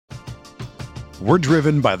We're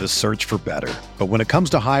driven by the search for better. But when it comes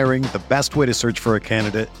to hiring, the best way to search for a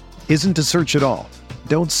candidate isn't to search at all.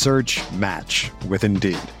 Don't search, match with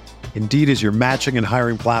Indeed. Indeed is your matching and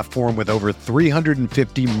hiring platform with over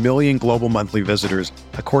 350 million global monthly visitors,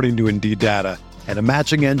 according to Indeed data, and a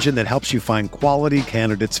matching engine that helps you find quality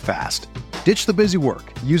candidates fast. Ditch the busy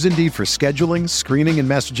work. Use Indeed for scheduling, screening, and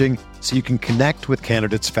messaging so you can connect with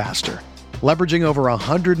candidates faster. Leveraging over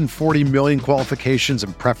 140 million qualifications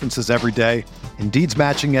and preferences every day, Indeed's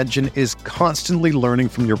matching engine is constantly learning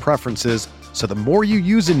from your preferences, so the more you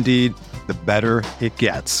use Indeed, the better it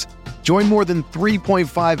gets. Join more than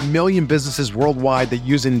 3.5 million businesses worldwide that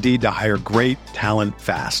use Indeed to hire great talent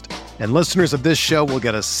fast. And listeners of this show will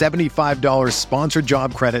get a $75 sponsored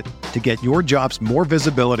job credit to get your jobs more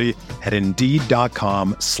visibility at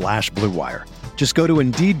Indeed.com/Blue Wire. Just go to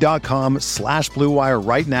Indeed.com/Blue Wire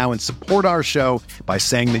right now and support our show by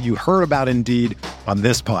saying that you heard about Indeed on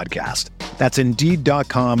this podcast. That's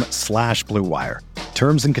Indeed.com/Blue Wire.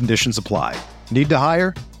 Terms and conditions apply. Need to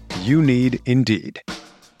hire? You need Indeed.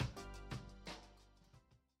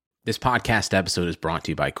 This podcast episode is brought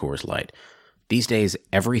to you by Coors Light. These days,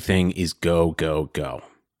 everything is go, go, go.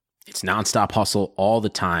 It's nonstop hustle all the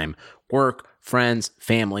time. Work, friends,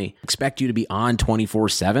 family expect you to be on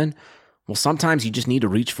 24/7. Well, sometimes you just need to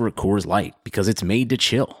reach for a Coors Light because it's made to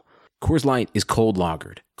chill. Coors Light is cold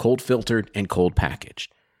lagered, cold filtered, and cold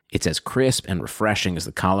packaged. It's as crisp and refreshing as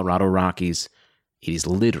the Colorado Rockies. It is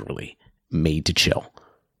literally made to chill.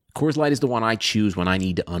 Coors Light is the one I choose when I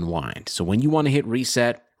need to unwind. So when you want to hit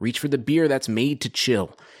reset, reach for the beer that's made to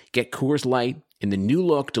chill. Get Coors Light in the new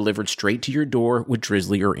look delivered straight to your door with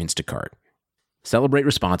Drizzly or Instacart. Celebrate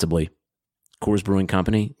responsibly. Coors Brewing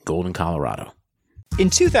Company, Golden, Colorado. In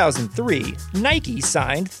 2003, Nike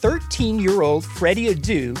signed 13-year-old Freddie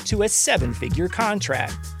Adu to a 7-figure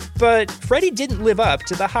contract. But Freddie didn't live up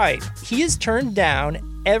to the hype. He has turned down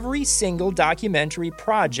every single documentary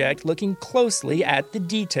project looking closely at the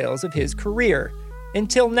details of his career.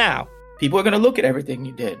 Until now. People are going to look at everything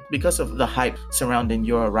you did because of the hype surrounding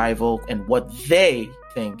your arrival and what they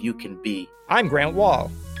think you can be. I'm Grant Wall,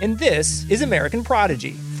 and this is American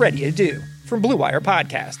Prodigy, Freddie Adu, from Blue Wire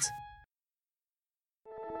Podcasts.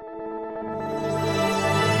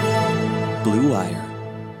 Blue Wire.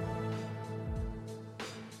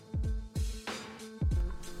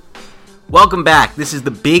 Welcome back. This is the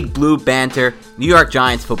Big Blue Banter New York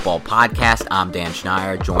Giants football podcast. I'm Dan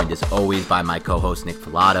Schneier, joined as always by my co-host Nick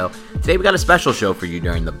Filato. Today we got a special show for you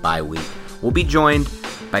during the bye week. We'll be joined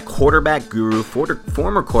by quarterback guru,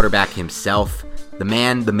 former quarterback himself, the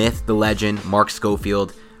man, the myth, the legend, Mark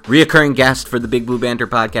Schofield. Reoccurring guest for the Big Blue Banter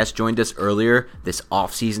podcast, joined us earlier this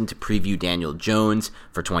offseason to preview Daniel Jones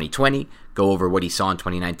for 2020, go over what he saw in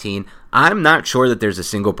 2019. I'm not sure that there's a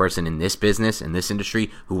single person in this business, in this industry,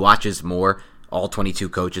 who watches more all 22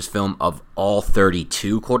 coaches film of all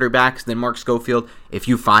 32 quarterbacks than Mark Schofield. If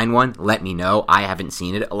you find one, let me know. I haven't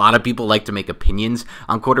seen it. A lot of people like to make opinions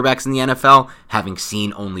on quarterbacks in the NFL, having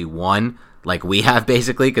seen only one, like we have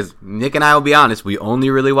basically, because Nick and I will be honest, we only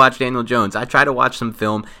really watch Daniel Jones. I try to watch some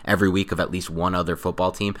film every week of at least one other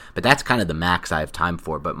football team, but that's kind of the max I have time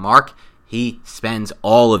for. But Mark, he spends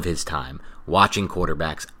all of his time watching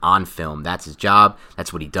quarterbacks on film. That's his job.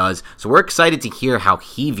 That's what he does. So we're excited to hear how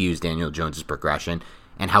he views Daniel Jones' progression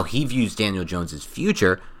and how he views Daniel Jones'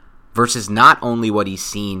 future versus not only what he's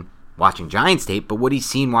seen watching Giants tape, but what he's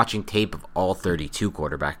seen watching tape of all 32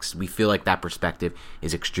 quarterbacks. We feel like that perspective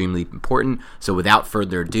is extremely important. So without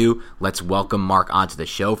further ado, let's welcome Mark onto the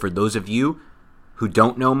show. For those of you who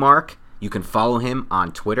don't know Mark, you can follow him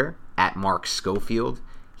on Twitter at Mark Schofield.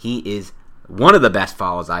 He is one of the best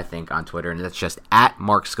follows, I think, on Twitter, and that's just at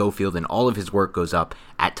Mark Schofield, and all of his work goes up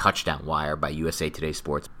at Touchdown Wire by USA Today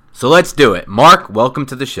Sports. So let's do it. Mark, welcome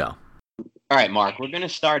to the show. All right, Mark, we're going to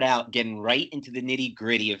start out getting right into the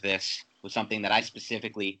nitty-gritty of this with something that I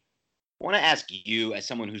specifically want to ask you as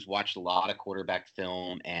someone who's watched a lot of quarterback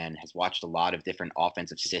film and has watched a lot of different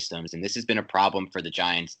offensive systems, and this has been a problem for the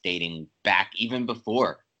Giants dating back even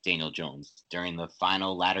before Daniel Jones during the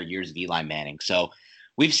final latter years of Eli Manning. So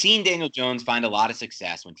we've seen Daniel Jones find a lot of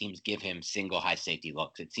success when teams give him single high safety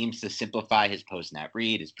looks. It seems to simplify his post-snap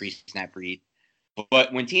read, his pre-snap read.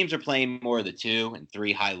 But when teams are playing more of the 2 and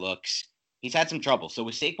 3 high looks, he's had some trouble. So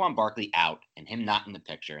with Saquon Barkley out and him not in the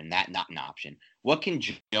picture and that not an option, what can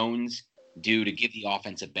Jones do to give the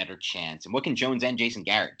offense a better chance? And what can Jones and Jason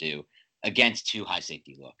Garrett do against 2 high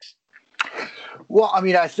safety looks? Well, I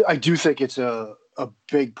mean, I do think it's a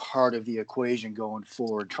big part of the equation going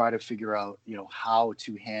forward. Try to figure out, how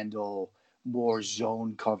to handle more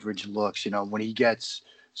zone coverage looks. When he gets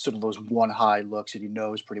sort of those one high looks, and he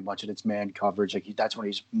knows pretty much that it's man coverage. Like that's when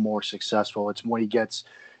he's more successful. It's when he gets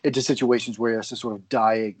into situations where he has to sort of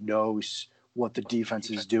diagnose what the defense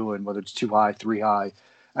is doing, whether it's 2 high, 3 high,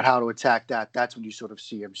 and how to attack that. That's when you sort of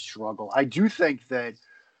see him struggle. I do think that,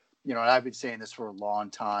 and I've been saying this for a long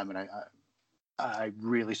time, and I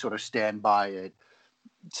really sort of stand by it.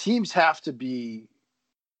 Teams have to be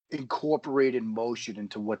incorporated motion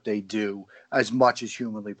into what they do as much as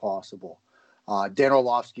humanly possible. Dan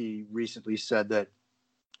Orlovsky recently said that,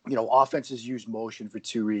 offenses use motion for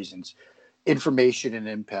 2 reasons: information and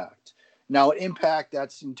impact. Now, impact,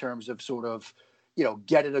 that's in terms of sort of,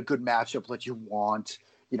 getting a good matchup that you want,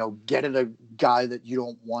 getting a guy that you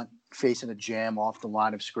don't want facing a jam off the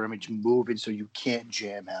line of scrimmage, moving so you can't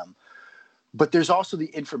jam him. But there's also the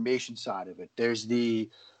information side of it. There's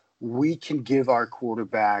we can give our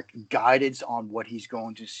quarterback guidance on what he's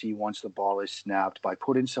going to see once the ball is snapped by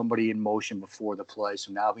putting somebody in motion before the play.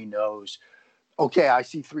 So now he knows, okay, I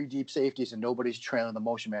see 3 deep safeties and nobody's trailing the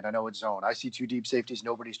motion man. I know it's zone. I see 2 deep safeties,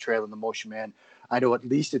 nobody's trailing the motion man. I know at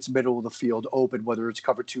least it's middle of the field open, whether it's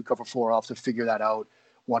cover 2, cover 4. I'll have to figure that out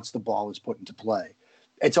once the ball is put into play.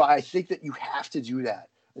 And so I think that you have to do that,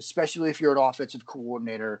 especially if you're an offensive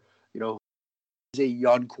coordinator, as a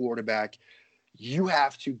young quarterback. You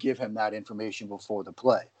have to give him that information before the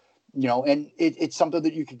play, and it's something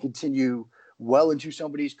that you can continue well into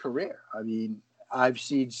somebody's career. I mean, I've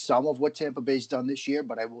seen some of what Tampa Bay's done this year,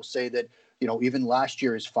 but I will say that, even last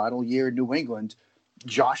year, his final year in New England,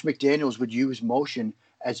 Josh McDaniels would use motion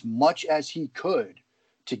as much as he could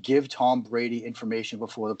to give Tom Brady information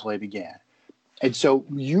before the play began. And so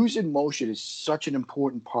using motion is such an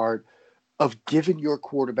important part of giving your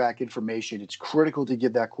quarterback information. It's critical to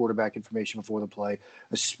give that quarterback information before the play,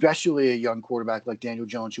 especially a young quarterback like Daniel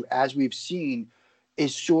Jones, who, as we've seen,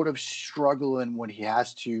 is sort of struggling when he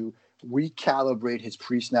has to recalibrate his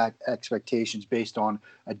pre-snap expectations based on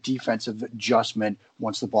a defensive adjustment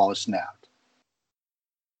once the ball is snapped.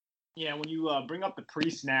 Yeah, when you bring up the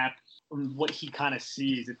pre-snap, what he kind of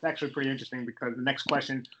sees, it's actually pretty interesting because the next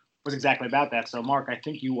question was exactly about that. So, Mark, I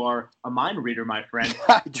think you are a mind reader, my friend.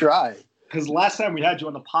 I try. Because last time we had you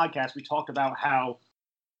on the podcast, we talked about how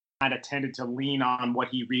kind of tended to lean on what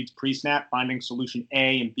he reads pre-snap, finding solution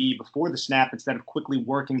A and B before the snap instead of quickly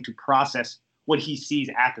working to process what he sees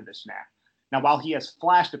after the snap. Now, while he has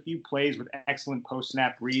flashed a few plays with excellent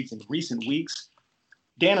post-snap reads in recent weeks,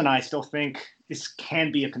 Dan and I still think this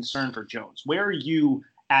can be a concern for Jones. Where are you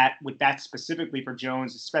at with that specifically for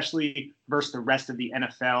Jones, especially versus the rest of the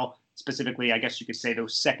NFL? Specifically, I guess you could say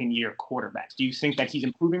those second-year quarterbacks. Do you think that he's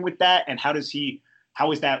improving with that? And how is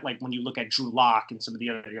that like when you look at Drew Lock and some of the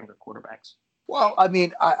other younger quarterbacks? Well, I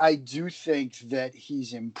mean, I do think that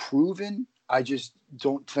he's improving. I just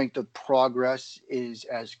don't think the progress is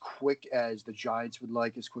as quick as the Giants would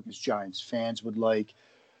like, as quick as Giants fans would like.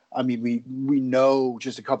 I mean, we know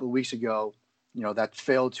just a couple of weeks ago, that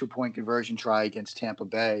failed 2-point conversion try against Tampa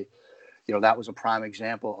Bay. That was a prime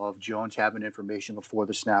example of Jones having information before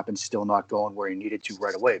the snap and still not going where he needed to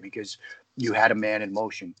right away because you had a man in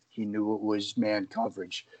motion. He knew it was man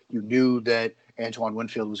coverage. You knew that Antoine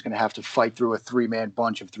Winfield was going to have to fight through a 3-man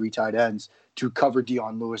bunch of 3 tight ends to cover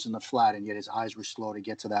Dion Lewis in the flat, and yet his eyes were slow to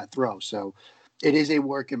get to that throw. So it is a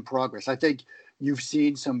work in progress. I think you've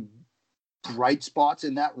seen some bright spots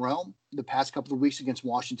in that realm the past couple of weeks against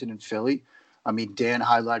Washington and Philly. I mean, Dan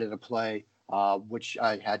highlighted a play which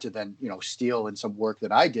I had to then, steal in some work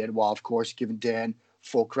that I did, while, of course, giving Dan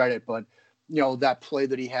full credit. But, that play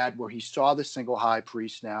that he had where he saw the single high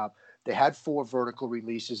pre-snap, they had 4 vertical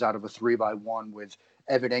releases out of a 3-by-1 with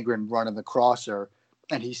Evan Engram running the crosser,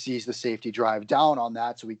 and he sees the safety drive down on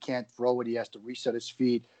that, so he can't throw it. He has to reset his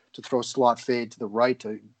feet to throw slot fade to the right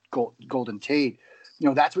to Golden Tate.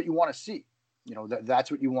 That's what you want to see.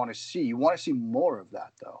 That's what you want to see. You want to see more of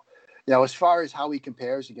that, though. As far as how he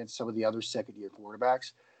compares against some of the other second-year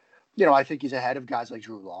quarterbacks, I think he's ahead of guys like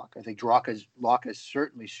Drew Lock. I think Lock has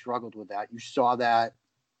certainly struggled with that. You saw that,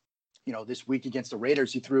 this week against the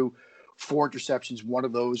Raiders. He threw 4 interceptions. One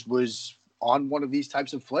of those was on one of these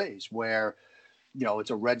types of plays where, it's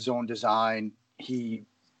a red zone design. He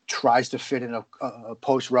tries to fit in a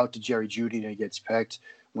post route to Jerry Jeudy and he gets picked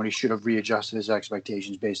when he should have readjusted his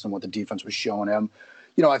expectations based on what the defense was showing him.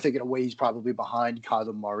 I think in a way he's probably behind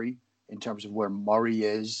Kyler Murray in terms of where Murray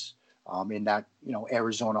is in that,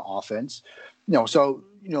 Arizona offense. So,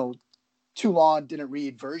 Toulon didn't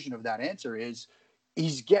read version of that answer is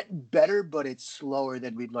he's getting better, but it's slower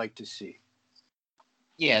than we'd like to see.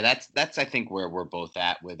 Yeah, that's I think where we're both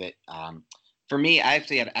at with it. For me, I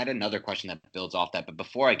actually had another question that builds off that. But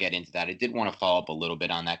before I get into that, I did want to follow up a little bit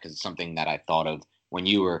on that because it's something that I thought of when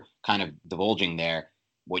you were kind of divulging there.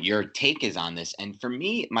 what your take is on this. And for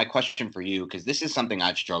me, my question for you, because this is something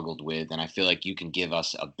I've struggled with, and I feel like you can give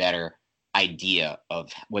us a better idea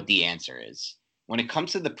of what the answer is. When it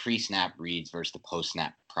comes to the pre-snap reads versus the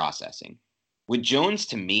post-snap processing, with Jones,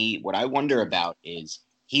 to me, what I wonder about is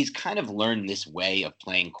he's kind of learned this way of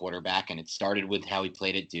playing quarterback, and it started with how he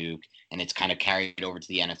played at Duke, and it's kind of carried over to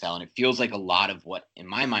the NFL. And it feels like a lot of what, in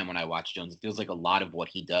my mind, when I watch Jones, it feels like a lot of what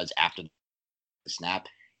he does after the snap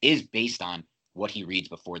is based on what he reads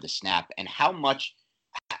before the snap. And how much,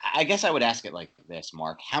 I guess I would ask it like this,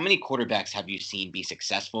 Mark, how many quarterbacks have you seen be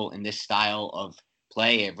successful in this style of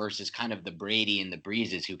play versus kind of the Brady and the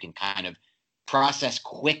Breezes who can kind of process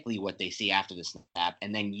quickly what they see after the snap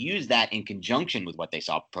and then use that in conjunction with what they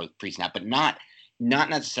saw pre-snap, but not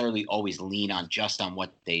necessarily always lean on just on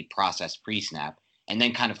what they process pre-snap and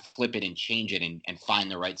then kind of flip it and change it and find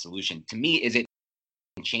the right solution. To me, is it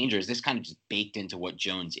changer? Is this kind of just baked into what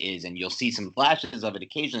Jones is? And you'll see some flashes of it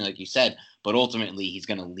occasionally, like you said, but ultimately he's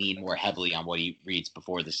going to lean more heavily on what he reads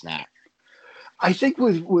before the snap. I think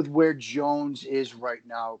with where Jones is right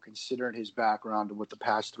now, considering his background and what the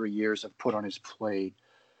past 3 years have put on his plate,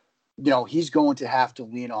 he's going to have to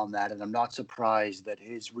lean on that. And I'm not surprised that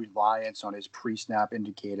his reliance on his pre-snap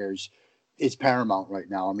indicators is paramount right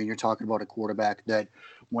now. I mean, you're talking about a quarterback that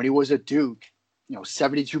when he was at Duke,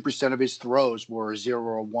 72% of his throws were a 0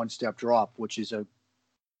 or 1 step drop, which is a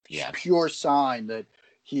pure sign that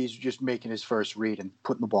he's just making his first read and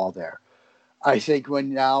putting the ball there. I think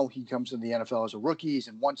when now he comes in the NFL as a rookie, he's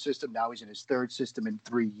in one system. Now he's in his third system in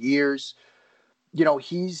 3 years.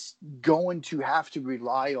 He's going to have to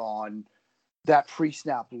rely on that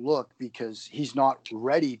pre-snap look because he's not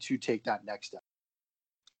ready to take that next step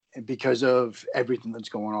and because of everything that's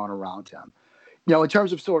going on around him. In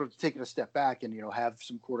terms of sort of taking a step back and, have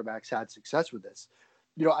some quarterbacks had success with this,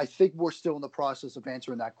 I think we're still in the process of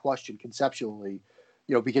answering that question conceptually,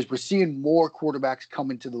 because we're seeing more quarterbacks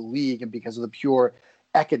come into the league, and because of the pure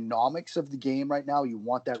economics of the game right now, you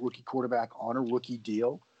want that rookie quarterback on a rookie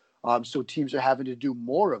deal. So teams are having to do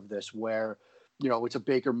more of this where, it's a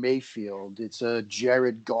Baker Mayfield, it's a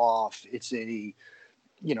Jared Goff, it's a,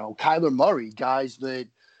 Kyler Murray, guys that,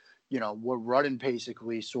 we're running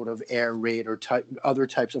basically sort of air raid or other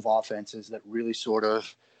types of offenses that really sort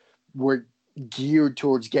of were geared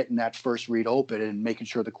towards getting that first read open and making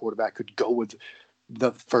sure the quarterback could go with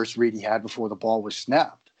the first read he had before the ball was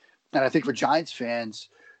snapped. And I think for Giants fans,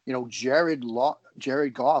 Jared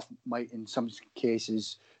Goff might in some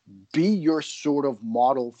cases be your sort of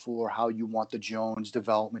model for how you want the Jones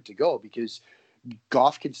development to go, because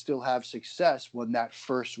Goff can still have success when that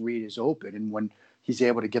first read is open and when he's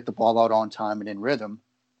able to get the ball out on time and in rhythm.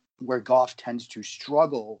 Where Goff tends to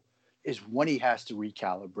struggle is when he has to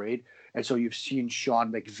recalibrate. And so you've seen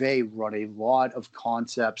Sean McVay run a lot of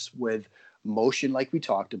concepts with motion, like we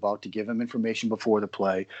talked about, to give him information before the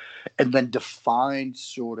play, and then define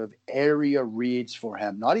sort of area reads for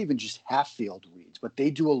him, not even just half field reads, but they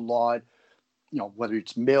do a lot, whether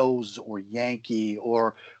it's Mills or Yankee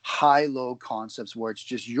or high-low concepts where it's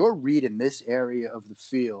just your read in this area of the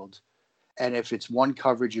field. And if it's one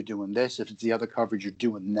coverage, you're doing this. If it's the other coverage, you're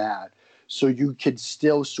doing that. So you could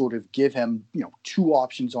still sort of give him, 2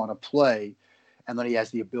 options on a play, and then he has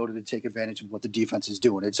the ability to take advantage of what the defense is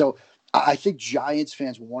doing. And so I think Giants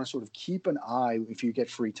fans will want to sort of keep an eye, if you get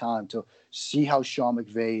free time, to see how Sean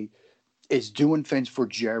McVay is doing things for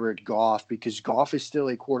Jared Goff, because Goff is still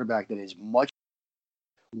a quarterback that is much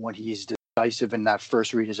when he is decisive and that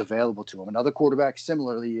first read is available to him. Another quarterback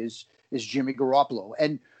similarly is Jimmy Garoppolo.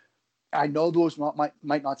 And I know those might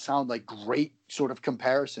not sound like great sort of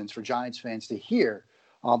comparisons for Giants fans to hear,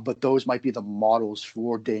 but those might be the models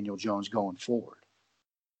for Daniel Jones going forward.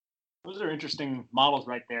 Those are interesting models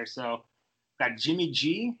right there. So that Jimmy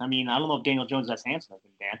G, I mean, I don't know if Daniel Jones has hands like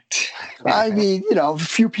him, Dan. I mean,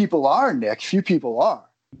 few people are, Nick. Few people are.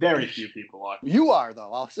 Very few people are. You are,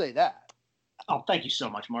 though. I'll say that. Oh, thank you so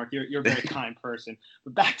much, Mark. You're a very kind person.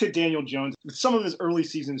 But back to Daniel Jones. With some of his early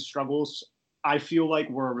season struggles, I feel like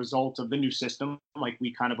were a result of the new system, like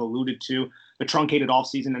we kind of alluded to, the truncated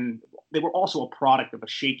offseason, and they were also a product of a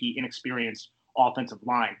shaky, inexperienced offensive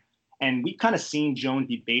line. And we've kind of seen Jones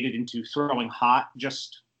be baited into throwing hot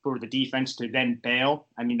just for the defense to then bail.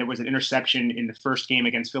 I mean, there was an interception in the first game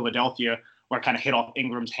against Philadelphia where it kind of hit off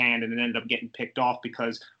Ingram's hand and then ended up getting picked off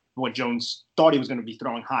because what Jones thought he was going to be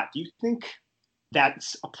throwing hot. Do you think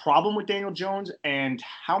that's a problem with Daniel Jones? And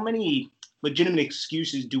how many legitimate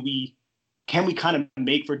excuses can we kind of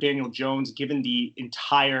make for Daniel Jones given the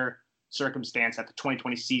entire circumstance that the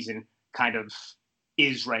 2020 season kind of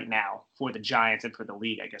is right now for the Giants and for the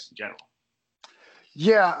league, I guess, in general?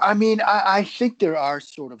 Yeah, I mean, I think there are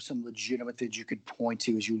sort of some legitimate things you could point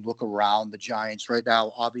to as you look around the Giants right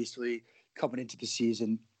now. Obviously, coming into the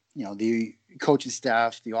season, the coaching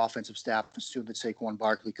staff, the offensive staff assumed that Saquon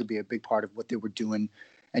Barkley could be a big part of what they were doing,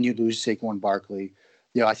 and you lose Saquon Barkley.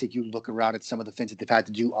 I think you look around at some of the things that they've had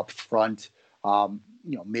to do up front.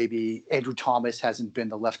 Maybe Andrew Thomas hasn't been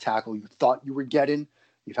the left tackle you thought you were getting.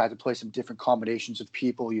 You've had to play some different combinations of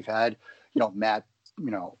people. You've had,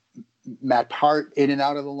 Matt Part in and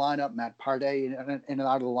out of the lineup, Matt Partey in and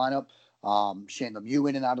out of the lineup, Shane Lemieux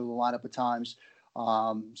in and out of the lineup at times.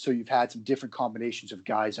 So you've had some different combinations of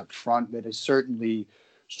guys up front that has certainly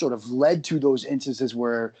sort of led to those instances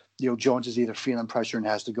where, Jones is either feeling pressure and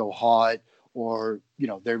has to go hard, or,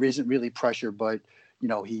 there isn't really pressure, but,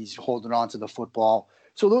 he's holding on to the football.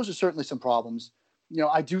 So those are certainly some problems.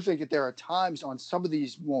 I do think that there are times on some of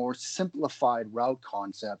these more simplified route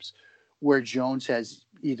concepts where Jones has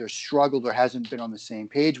either struggled or hasn't been on the same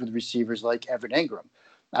page with receivers like Evan Engram.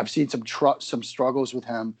 I've seen some struggles with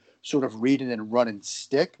him sort of reading and running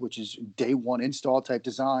stick, which is day one install type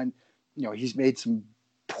design. He's made some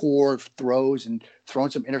poor throws and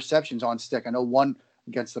thrown some interceptions on stick. I know one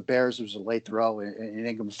against the Bears was a late throw and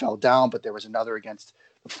Engram fell down, but there was another against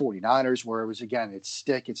the 49ers where it was, again, it's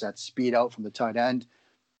stick, it's that speed out from the tight end,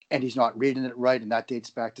 and he's not reading it right, and that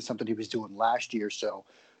dates back to something he was doing last year. So,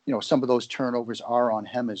 some of those turnovers are on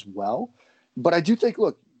him as well. But I do think,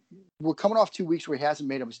 look, we're coming off 2 weeks where he hasn't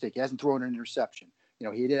made a mistake. He hasn't thrown an interception.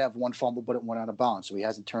 He did have one fumble, but it went out of bounds, so he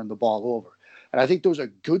hasn't turned the ball over. And I think those are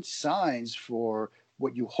good signs for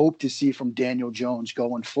what you hope to see from Daniel Jones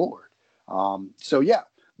going forward. Yeah,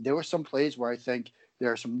 there were some plays where I think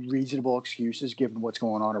there are some reasonable excuses given what's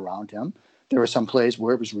going on around him. There were some plays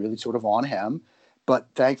where it was really sort of on him. But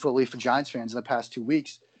thankfully for Giants fans in the past 2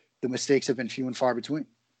 weeks, the mistakes have been few and far between.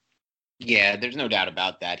 Yeah, there's no doubt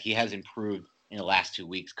about that. He has improved in the last 2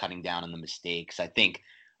 weeks, cutting down on the mistakes. I think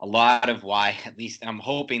a lot of why, at least I'm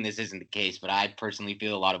hoping this isn't the case, but I personally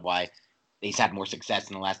feel a lot of why he's had more success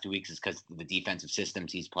in the last 2 weeks is because of the defensive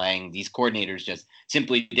systems he's playing. These coordinators just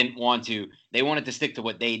simply didn't want to. They wanted to stick to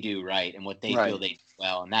what they do right and what they feel they do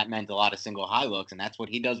well. And that meant a lot of single high looks, and that's what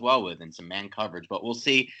he does well with, and some man coverage. But we'll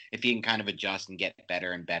see if he can kind of adjust and get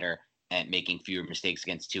better and better at making fewer mistakes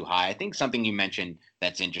against too high. I think something you mentioned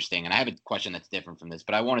that's interesting, and I have a question that's different from this,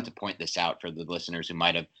 but I wanted to point this out for the listeners who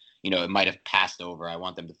might have, it might have passed over. I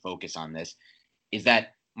want them to focus on this, is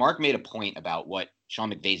that Mark made a point about what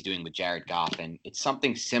Sean McVay's doing with Jared Goff, and it's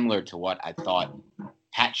something similar to what I thought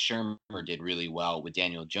Pat Shurmur did really well with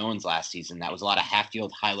Daniel Jones last season. That was a lot of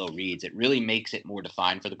half-field, high-low reads. It really makes it more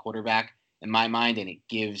defined for the quarterback in my mind, and it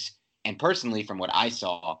gives, and personally from what I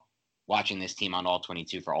saw watching this team on all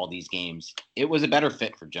 22 for all these games, it was a better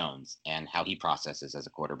fit for Jones and how he processes as a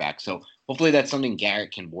quarterback. So hopefully that's something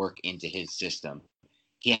Garrett can work into his system.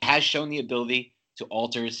 He has shown the ability to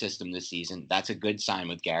alter his system this season. That's a good sign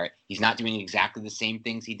with Garrett. He's not doing exactly the same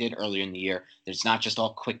things he did earlier in the year. There's not just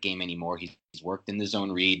all quick game anymore. He's worked in the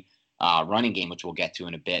zone read running game, which we'll get to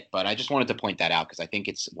in a bit. But I just wanted to point that out because I think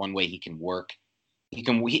it's one way he can work.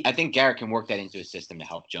 I think Garrett can work that into his system to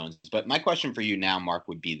help Jones. But my question for you now, Mark,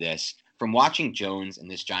 would be this. From watching Jones and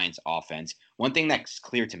this Giants offense, one thing that's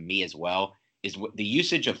clear to me as well is the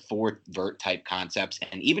usage of 4 vert type concepts.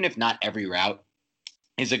 And even if not every route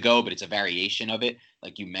is a go, but it's a variation of it,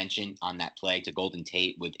 like you mentioned on that play to Golden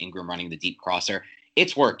Tate with Ingram running the deep crosser,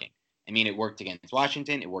 it's working. I mean, it worked against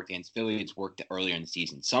Washington. It worked against Philly. It's worked earlier in the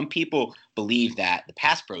season. Some people believe that the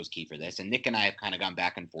pass pro is key for this, and Nick and I have kind of gone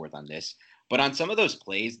back and forth on this. But on some of those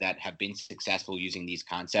plays that have been successful using these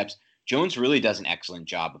concepts, Jones really does an excellent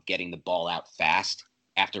job of getting the ball out fast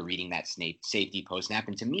after reading that safety post-snap.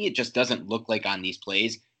 And to me, it just doesn't look like on these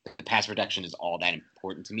plays the pass protection is all that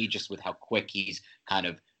important to me, just with how quick he's kind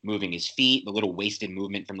of moving his feet, the little wasted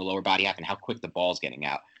movement from the lower body half, and how quick the ball's getting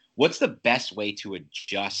out. What's the best way to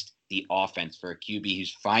adjust the offense for a QB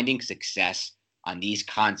who's finding success on these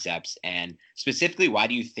concepts? And specifically, why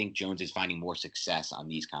do you think Jones is finding more success on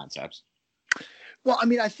these concepts? Well, I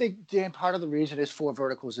mean, I think, Dan, part of the reason is 4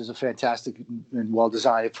 verticals is a fantastic and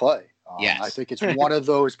well-designed play. Yes. I think it's one of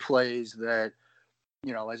those plays that,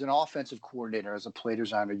 as an offensive coordinator, as a play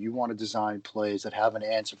designer, you want to design plays that have an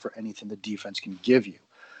answer for anything the defense can give you.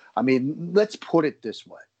 I mean, let's put it this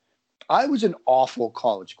way. I was an awful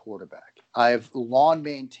college quarterback. I've long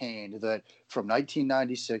maintained that from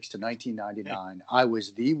 1996 to 1999, I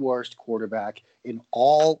was the worst quarterback in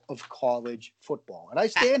all of college football. And I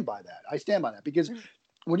stand by that. Because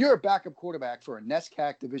when you're a backup quarterback for a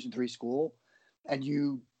NESCAC Division III school and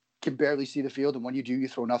you can barely see the field, and when you do, you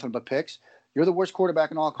throw nothing but picks, you're the worst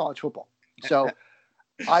quarterback in all college football. So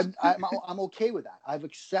I'm okay with that. I've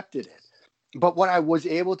accepted it. But what I was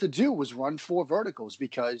able to do was run 4 verticals,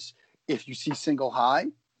 because if you see single high,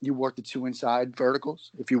 you work the 2 inside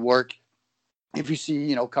verticals. If you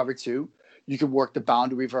see, cover 2, you could work the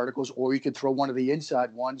boundary verticals, or you could throw one of the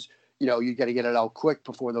inside ones. You got to get it out quick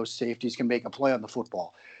before those safeties can make a play on the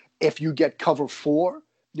football. If you get cover 4,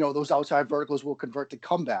 those outside verticals will convert to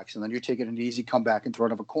comebacks, and then you're taking an easy comeback and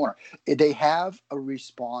throwing up a corner. They have a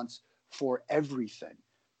response for everything.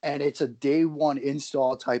 And it's a day one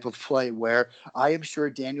install type of play where I am sure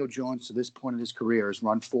Daniel Jones, to this point in his career, has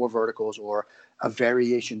run 4 verticals or a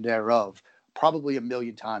variation thereof probably a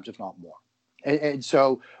million times, if not more. And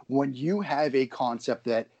so when you have a concept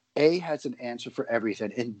that A, has an answer for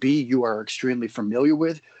everything, and B, you are extremely familiar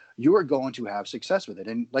with, you are going to have success with it.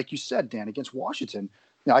 And like you said, Dan, against Washington,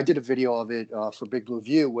 I did a video of it for Big Blue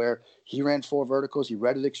View where he ran 4 verticals. He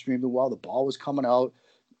read it extremely well. The ball was coming out.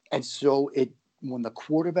 And so when the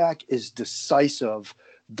quarterback is decisive,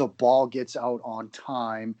 the ball gets out on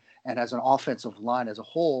time. And as an offensive line as a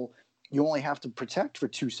whole, you only have to protect for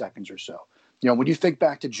 2 seconds or so. When you think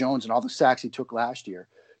back to Jones and all the sacks he took last year,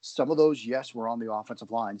 some of those, yes, were on the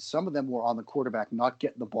offensive line. Some of them were on the quarterback not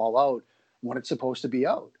getting the ball out when it's supposed to be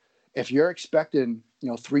out. If you're expecting,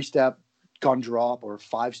 3-step gun drop or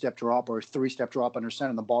 5-step drop or 3-step drop under center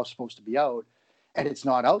and the ball's supposed to be out and it's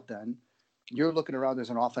not out, then you're looking around as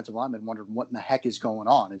an offensive lineman wondering what in the heck is going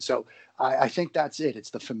on. And so I think that's it.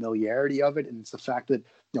 It's the familiarity of it. And it's the fact that,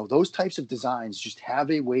 those types of designs just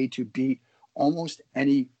have a way to beat almost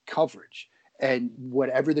any coverage. And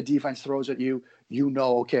whatever the defense throws at you,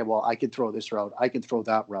 okay, well, I can throw this route. I can throw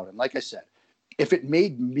that route. And like I said, if it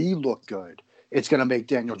made me look good, it's going to make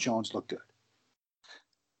Daniel Jones look good.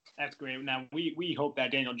 That's great. Now, we hope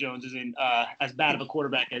that Daniel Jones isn't as bad of a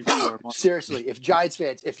quarterback as you are. Seriously, if Giants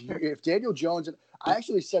fans, if Daniel Jones, I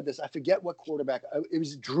actually said this, I forget what quarterback, it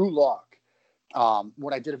was Drew Lock.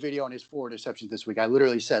 When I did a video on his 4 interceptions this week, I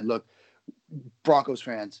literally said, look, Broncos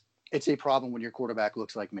fans, it's a problem when your quarterback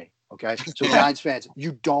looks like me. Okay. So Giants fans,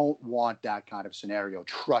 you don't want that kind of scenario.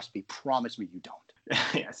 Trust me. Promise me you don't.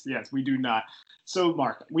 Yes, we do not. So,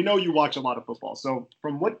 Mark, we know you watch a lot of football. So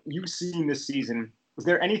from what you've seen this season, is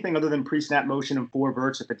there anything other than pre-snap motion and 4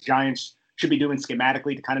 verts that the Giants should be doing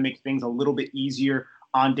schematically to kind of make things a little bit easier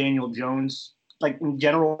on Daniel Jones? Like, in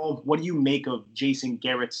general, what do you make of Jason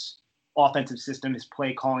Garrett's offensive system, his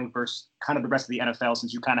play calling versus kind of the rest of the NFL,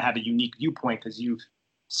 since you kind of have a unique viewpoint because you've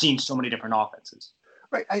seen so many different offenses?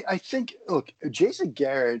 Right. I think, look, Jason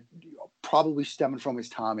Garrett, probably stemming from his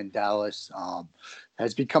time in Dallas,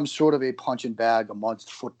 has become sort of a punching bag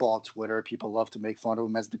amongst football Twitter. People love to make fun of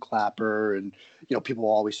him as the clapper, and, people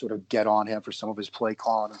always sort of get on him for some of his play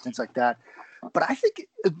calling and things like that. But I think,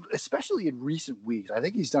 especially in recent weeks, I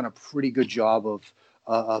think he's done a pretty good job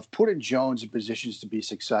of putting Jones in positions to be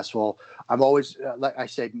successful. I'm always, like I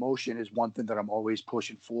said, motion is one thing that I'm always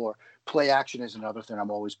pushing for. Play action is another thing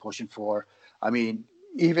I'm always pushing for. I mean,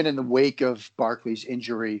 even in the wake of Barkley's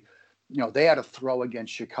injury, they had a throw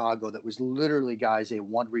against Chicago that was literally, guys, a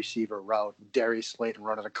 1 receiver route, Darius Slayton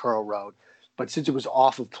running a curl route. But since it was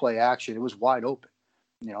off of play action, it was wide open.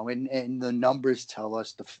 And the numbers tell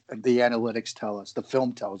us, the analytics tell us, the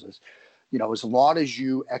film tells us, as long as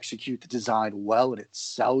you execute the design well and it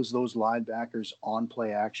sells those linebackers on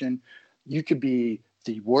play action, you could be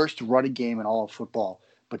the worst running game in all of football,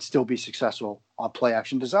 but still be successful on play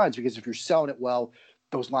action designs. Because if you're selling it well,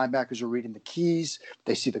 those linebackers are reading the keys.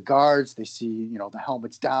 They see the guards. They see, the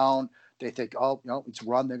helmets down. They think, it's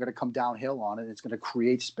run. They're going to come downhill on it. It's going to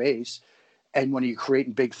create space. And when you're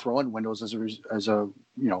creating big throwing windows as a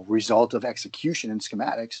result of execution and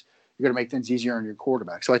schematics, you're going to make things easier on your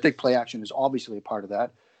quarterback. So I think play action is obviously a part of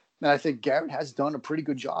that. And I think Garrett has done a pretty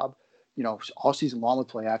good job, all season long with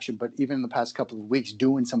play action, but even in the past couple of weeks,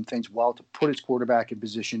 doing some things well to put his quarterback in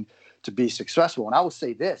position to be successful. And I will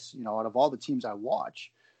say this, out of all the teams I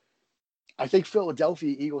watch, I think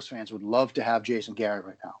Philadelphia Eagles fans would love to have Jason Garrett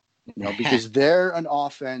right now, because they're an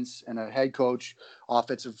offense and a head coach,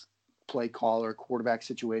 offensive play caller, quarterback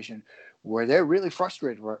situation where they're really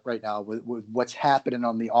frustrated right now with what's happening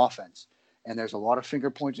on the offense. And there's a lot of finger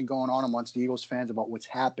pointing going on amongst the Eagles fans about what's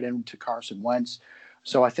happening to Carson Wentz.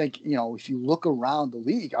 So I think, if you look around the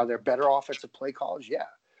league, are there better offensive play callers? Yeah.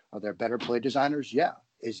 Are there better play designers? Yeah.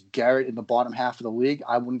 Is Garrett in the bottom half of the league?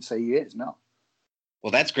 I wouldn't say he is, no.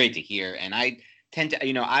 Well, that's great to hear. And I tend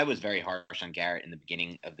to, I was very harsh on Garrett in the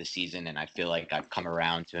beginning of the season, and I feel like I've come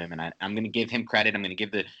around to him, and I'm going to give him credit.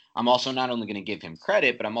 I'm also not only going to give him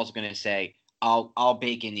credit, but I'm also going to say I'll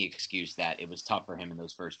bake in the excuse that it was tough for him in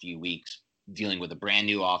those first few weeks dealing with a brand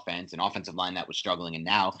new offense, an offensive line that was struggling. And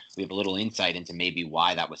now we have a little insight into maybe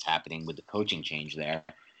why that was happening with the coaching change there.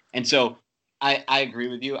 And so I agree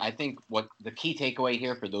with you. I think what the key takeaway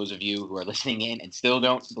here for those of you who are listening in and still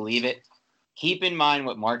don't believe it, keep in mind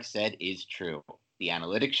what Mark said is true. The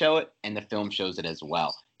analytics show it, and the film shows it as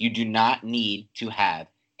well. You do not need to have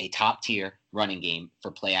a top-tier running game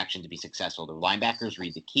for play action to be successful. The linebackers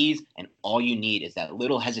read the keys, and all you need is that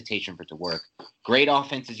little hesitation for it to work. Great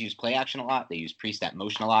offenses use play action a lot. They use pre-snap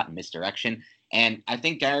motion a lot and misdirection. And I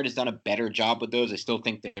think Garrett has done a better job with those. I still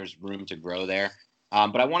think there's room to grow there.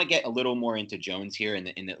 But I want to get a little more into Jones here and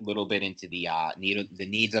a little bit into the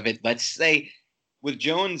needs of it. Let's say with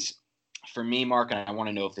Jones, for me, Mark, and I want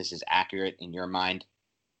to know if this is accurate in your mind,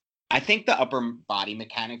 I think the upper body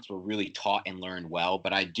mechanics were really taught and learned well,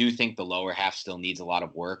 but I do think the lower half still needs a lot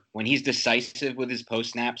of work. When he's decisive with his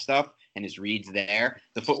post-snap stuff and his reads there,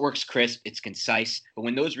 the footwork's crisp, it's concise, but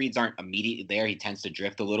when those reads aren't immediately there, he tends to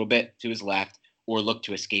drift a little bit to his left or look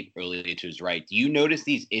to escape early to his right. Do you notice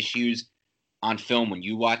these issues on film when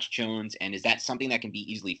you watch Jones, and is that something that can be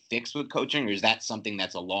easily fixed with coaching, or is that something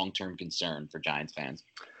that's a long-term concern for Giants fans?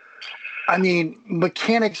 I mean,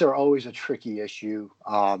 mechanics are always a tricky issue,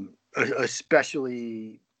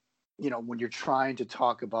 especially, when you're trying to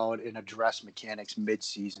talk about and address mechanics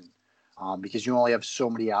mid-season, because you only have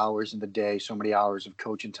so many hours in the day, so many hours of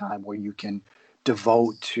coaching time where you can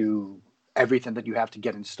devote to everything that you have to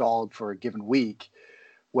get installed for a given week,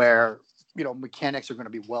 where, mechanics are going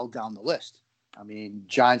to be well down the list. I mean,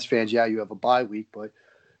 Giants fans, yeah, you have a bye week, but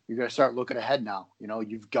you're going to start looking ahead now.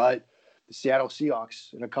 You've got the Seattle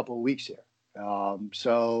Seahawks in a couple of weeks here. The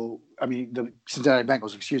Cincinnati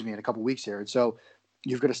Bengals, in a couple of weeks here. And so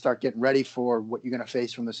you've got to start getting ready for what you're going to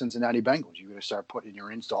face from the Cincinnati Bengals. You're going to start putting in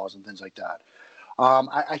your installs and things like that.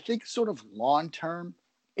 I think sort of long-term,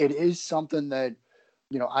 it is something that,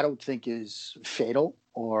 I don't think is fatal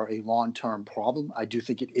or a long-term problem. I do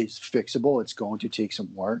think it is fixable. It's going to take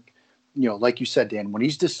some work. Like you said, Dan, when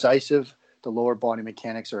he's decisive, the lower body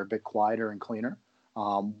mechanics are a bit quieter and cleaner.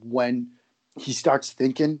 When he starts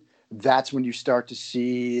thinking, that's when you start to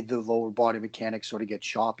see the lower body mechanics sort of get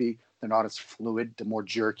choppy. They're not as fluid, they're more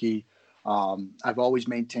jerky. I've always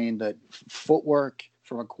maintained that footwork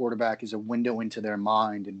from a quarterback is a window into their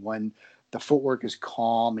mind. And when the footwork is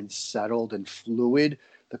calm and settled and fluid,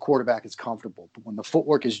 the quarterback is comfortable. But when the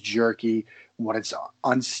footwork is jerky, when it's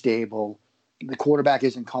unstable, the quarterback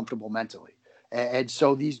isn't comfortable mentally. And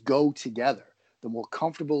so these go together. The more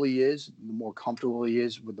comfortable he is, the more comfortable he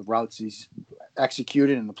is with the routes he's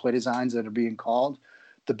executed and the play designs that are being called,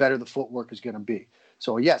 the better the footwork is going to be.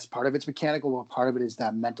 So, yes, part of it's mechanical, but part of it is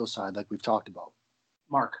that mental side like we've talked about.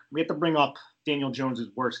 Mark, we have to bring up Daniel Jones'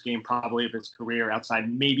 worst game probably of his career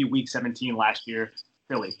outside maybe Week 17 last year,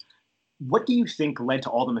 Philly. What do you think led to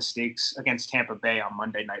all the mistakes against Tampa Bay on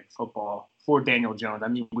Monday Night Football for Daniel Jones? I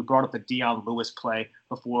mean, we brought up the Dion Lewis play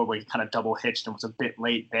before where he kind of double hitched and was a bit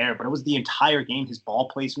late there, but it was the entire game, his ball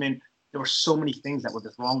placement. There were so many things that were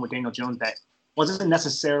just wrong with Daniel Jones that wasn't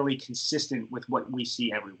necessarily consistent with what we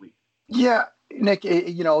see every week. Yeah, Nick,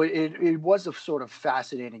 it was a sort of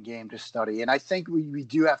fascinating game to study. And I think we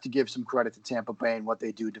do have to give some credit to Tampa Bay and what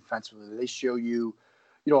they do defensively. They show you,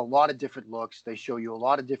 a lot of different looks. They show you a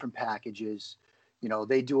lot of different packages.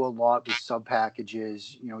 They do a lot with sub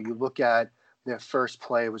packages. You look at their first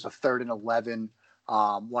play, it was a 3rd and 11.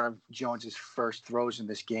 One of Jones's first throws in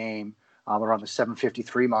this game around the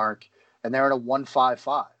 7:53 mark, and they're in a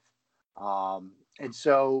 1-5-5. And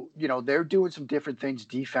so, they're doing some different things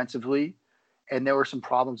defensively, and there were some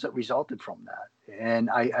problems that resulted from that. And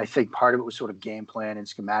I think part of it was sort of game plan and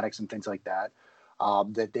schematics and things like that,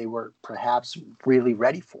 that they were perhaps really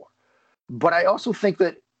ready for. But I also think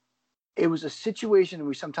that it was a situation, and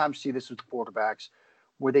we sometimes see this with quarterbacks,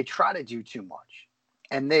 where they try to do too much.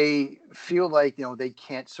 And they feel like, they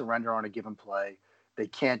can't surrender on a given play. They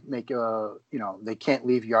can't they can't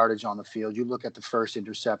leave yardage on the field. You look at the first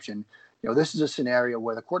interception, this is a scenario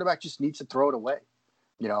where the quarterback just needs to throw it away.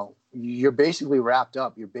 You're basically wrapped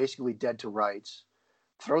up. You're basically dead to rights.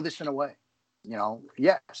 Throw this thing away.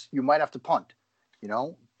 Yes, you might have to punt,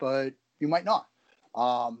 but you might not.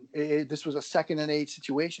 This was a 2nd and 8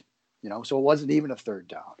 situation, so it wasn't even a 3rd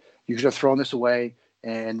down. You could have thrown this away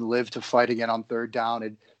and live to fight again on 3rd down.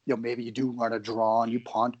 And, maybe you do run a draw and you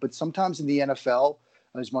punt, but sometimes in the NFL,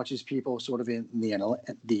 as much as people sort of in the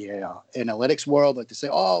analytics world like to say,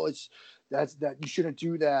 that's you shouldn't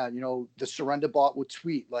do that. The surrender bot would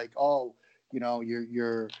tweet like,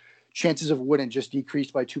 your chances of winning just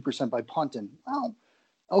decreased by 2% by punting. Well,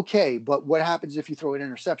 okay, but what happens if you throw an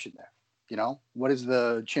interception there? What is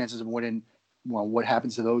the chances of winning? Well, what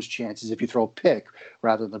happens to those chances if you throw a pick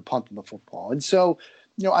rather than punting the football? And so,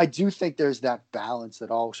 I do think there's that balance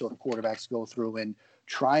that all sort of quarterbacks go through in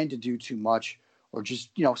trying to do too much or just,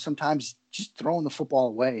 sometimes just throwing the football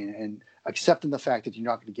away and accepting the fact that you're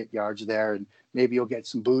not going to get yards there, and maybe you'll get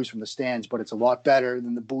some boos from the stands, but it's a lot better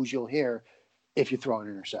than the boos you'll hear if you throw an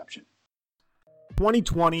interception.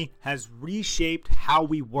 2020 has reshaped how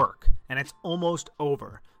we work, and it's almost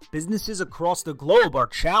over. Businesses across the globe are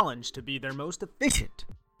challenged to be their most efficient,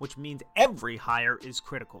 which means every hire is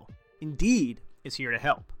critical. Indeed is here to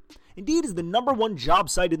help. Indeed is the #1 job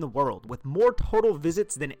site in the world, with more total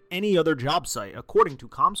visits than any other job site, according to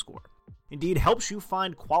Comscore. Indeed helps you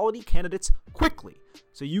find quality candidates quickly,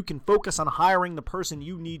 so you can focus on hiring the person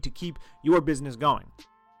you need to keep your business going.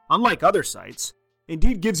 Unlike other sites,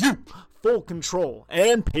 Indeed gives you full control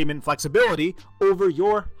and payment flexibility over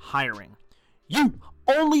your hiring. You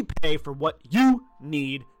only pay for what you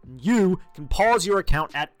need. You can pause your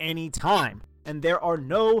account at any time, and there are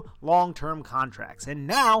no long-term contracts. And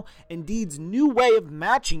now, Indeed's new way of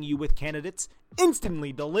matching you with candidates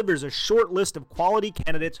instantly delivers a short list of quality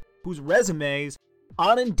candidates whose resumes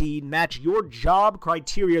on Indeed match your job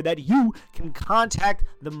criteria that you can contact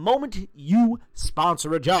the moment you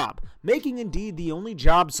sponsor a job, making Indeed the only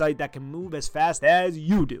job site that can move as fast as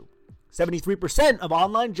you do. 73% of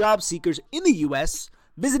online job seekers in the U.S.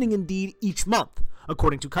 visiting Indeed each month,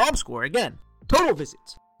 according to Comscore, again, total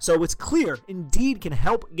visits. So it's clear Indeed can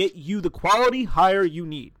help get you the quality hire you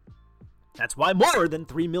need. That's why more than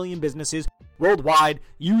 3 million businesses worldwide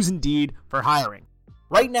use Indeed for hiring.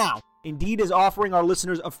 Right now, Indeed is offering our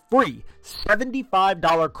listeners a free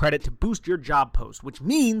 $75 credit to boost your job post, which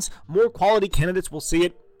means more quality candidates will see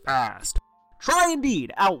it fast. Try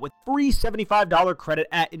Indeed out with free $75 credit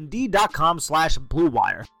at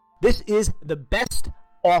Indeed.com/BlueWire. This is the best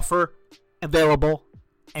offer available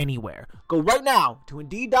anywhere. Go right now to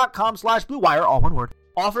Indeed.com/BlueWire, all one word.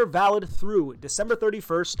 Offer valid through December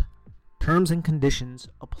 31st. Terms and conditions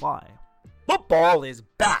apply. Football is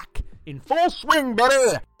back in full swing,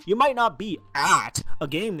 baby! You might not be at a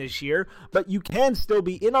game this year, but you can still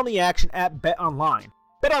be in on the action at BetOnline.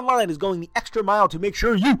 BetOnline is going the extra mile to make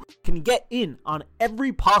sure you can get in on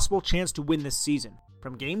every possible chance to win this season.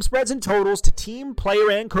 From game spreads and totals to team, player,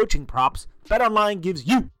 and coaching props, BetOnline gives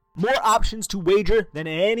you more options to wager than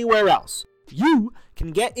anywhere else. You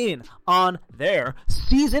can get in on their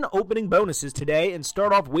season opening bonuses today and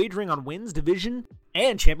start off wagering on wins, division,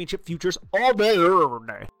 and championship futures all day, every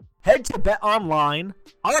day. Head to BetOnline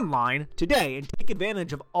online today and take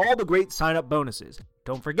advantage of all the great sign-up bonuses.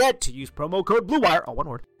 Don't forget to use promo code BlueWire, all one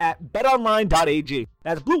word, at betonline.ag.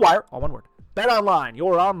 That's BlueWire, all one word. BetOnline,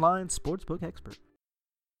 your online sportsbook expert.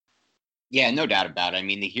 Yeah, no doubt about it. I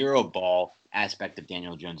mean, the hero ball aspect of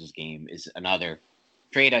Daniel Jones's game is another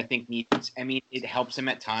trade I think needs. I mean, it helps him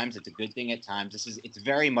at times. It's a good thing at times. It's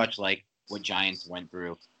very much like what Giants went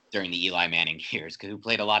through during the Eli Manning years, who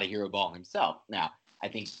played a lot of hero ball himself. Now, I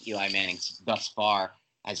think Eli Manning thus far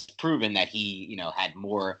has proven that he, had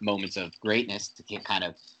more moments of greatness to kind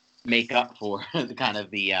of make up for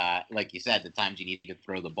the like you said, the times you need to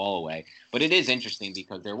throw the ball away. But it is interesting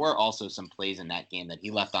because there were also some plays in that game that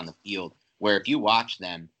he left on the field where if you watch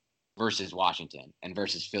them versus Washington and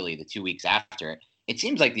versus Philly the 2 weeks after it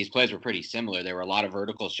seems like these plays were pretty similar. There were a lot of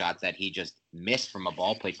vertical shots that he just missed from a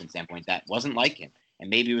ball placement standpoint that wasn't like him. And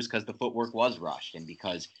maybe it was because the footwork was rushed and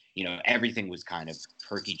because, everything was kind of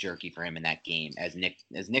herky-jerky for him in that game. As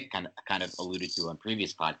Nick kind of alluded to on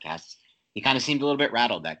previous podcasts, he kind of seemed a little bit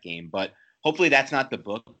rattled that game. But hopefully that's not the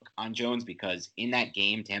book on Jones, because in that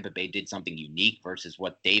game, Tampa Bay did something unique versus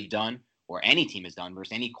what they've done or any team has done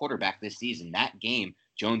versus any quarterback this season. That game,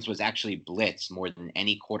 Jones was actually blitzed more than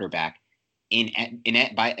any quarterback in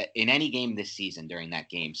any game this season during that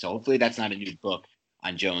game. So hopefully that's not a new book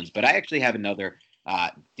on Jones. But I actually have another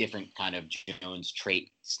different kind of Jones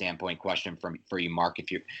trait standpoint question for you, Mark,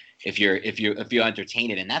 if you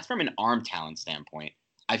entertain it, and that's from an arm talent standpoint.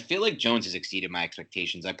 I feel like Jones has exceeded my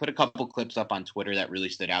expectations. I put a couple clips up on Twitter that really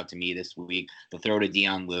stood out to me this week. The throw to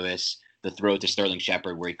Dion Lewis, the throw to Sterling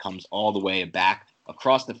Shepard, where he comes all the way back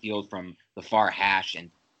across the field from the far hash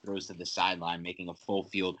and throws to the sideline, making a full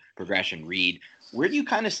field progression read. Where do you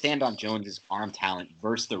kind of stand on Jones's arm talent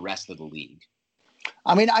versus the rest of the league?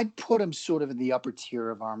 I mean, I'd put him sort of in the upper tier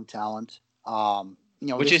of arm talent.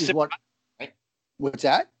 Which is what? Right? What's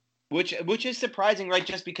that? Which is surprising, right?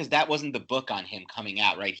 Just because that wasn't the book on him coming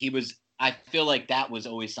out, right? I feel like that was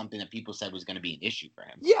always something that people said was going to be an issue for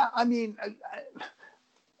him. Yeah, I mean,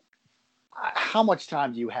 how much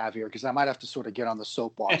time do you have here? Because I might have to sort of get on the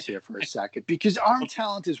soapbox here for a second. Because arm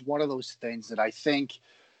talent is one of those things that I think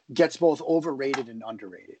gets both overrated and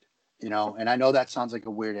underrated. And I know that sounds like a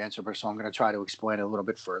weird answer, but so I'm going to try to explain it a little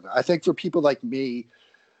bit further. I think for people like me,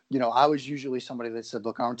 I was usually somebody that said,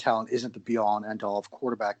 look, arm talent isn't the be-all and end-all of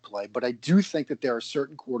quarterback play. But I do think that there are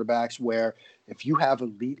certain quarterbacks where if you have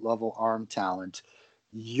elite-level arm talent,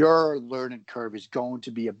 your learning curve is going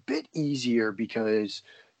to be a bit easier because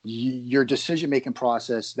your decision-making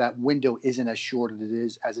process, that window isn't as short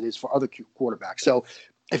as it is for other quarterbacks. So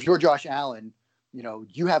if you're Josh Allen,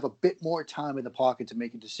 you have a bit more time in the pocket to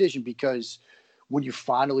make a decision because when you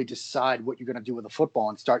finally decide what you're going to do with the football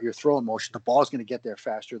and start your throwing motion, the ball is going to get there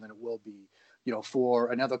faster than it will be,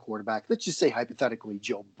 for another quarterback. Let's just say hypothetically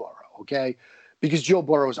Joe Burrow, okay? Because Joe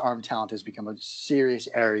Burrow's arm talent has become a serious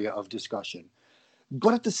area of discussion.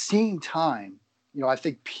 But at the same time, I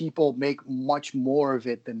think people make much more of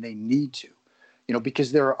it than they need to,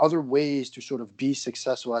 because there are other ways to sort of be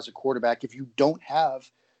successful as a quarterback if you don't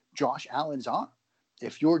have Josh Allen's arm.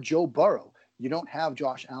 If you're Joe Burrow, you don't have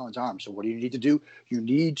Josh Allen's arm. So what do you need to do? You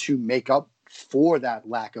need to make up for that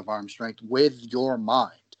lack of arm strength with your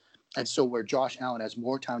mind. And so where Josh Allen has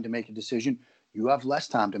more time to make a decision, you have less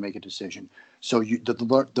time to make a decision. So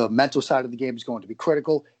the mental side of the game is going to be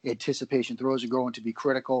critical. Anticipation throws are going to be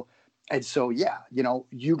critical. And so,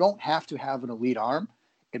 you don't have to have an elite arm.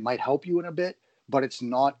 It might help you in a bit, but it's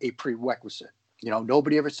not a prerequisite.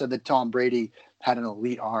 Nobody ever said that Tom Brady had an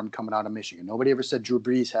elite arm coming out of Michigan. Nobody ever said Drew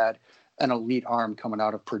Brees had an elite arm coming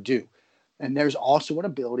out of Purdue. And there's also an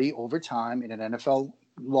ability over time in an NFL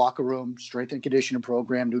locker room, strength and conditioning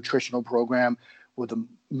program, nutritional program, with the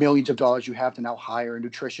millions of dollars you have to now hire a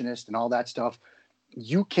nutritionist and all that stuff.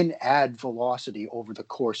 You can add velocity over the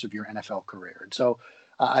course of your NFL career. And so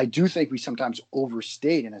I do think we sometimes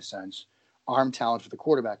overstate, in a sense, arm talent for the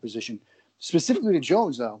quarterback position. Specifically to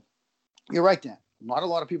Jones, though, you're right, Dan. Not a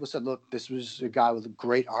lot of people said, look, this was a guy with a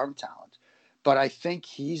great arm talent. But I think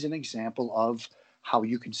he's an example of how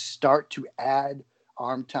you can start to add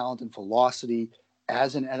arm talent and velocity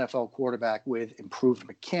as an NFL quarterback with improved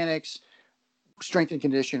mechanics, strength and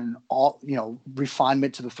condition, all,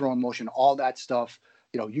 refinement to the throwing motion, all that stuff.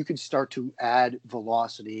 You can start to add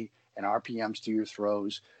velocity and RPMs to your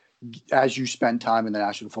throws as you spend time in the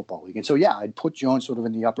National Football League. And so, I'd put Jones sort of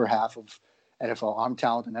in the upper half of NFL arm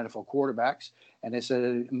talent and NFL quarterbacks. And it's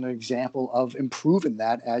an example of improving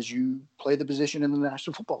that as you play the position in the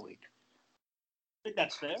National Football League. I think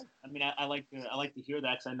that's fair. I mean, I like to hear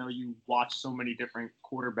that because I know you watch so many different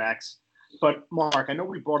quarterbacks. But Mark, I know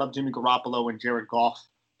we brought up Jimmy Garoppolo and Jared Goff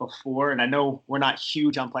before, and I know we're not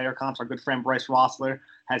huge on player comps. Our good friend Bryce Rossler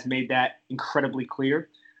has made that incredibly clear.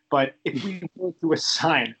 But if we were to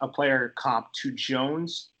assign a player comp to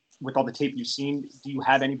Jones with all the tape you've seen, do you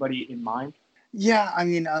have anybody in mind? Yeah, I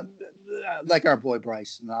mean, like our boy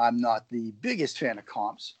Bryce, I'm not the biggest fan of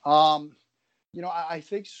comps. I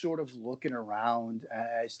think sort of looking around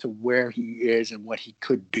as to where he is and what he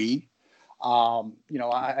could be,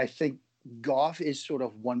 I think Goff is sort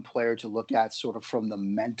of one player to look at sort of from the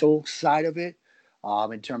mental side of it,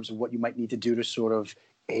 in terms of what you might need to do to sort of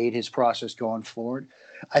aid his process going forward.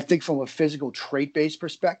 I think from a physical trait-based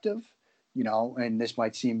perspective, and this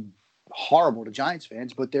might seem horrible to Giants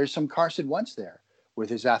fans, but there's some Carson Wentz there with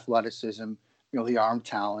his athleticism, the arm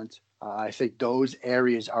talent. I think those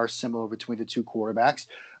areas are similar between the two quarterbacks.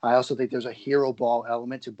 I also think there's a hero ball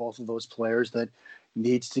element to both of those players that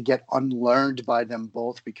needs to get unlearned by them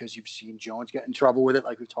both, because you've seen Jones get in trouble with it,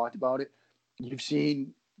 like we've talked about it. You've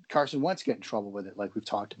seen Carson Wentz get in trouble with it, like we've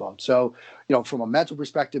talked about. So, from a mental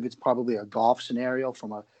perspective, it's probably a Goff scenario.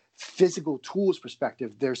 From a physical tools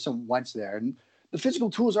perspective, there's some Wentz there. And the physical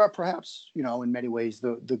tools are perhaps, in many ways,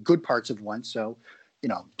 the good parts of Wentz. So,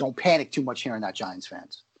 don't panic too much hearing that, Giants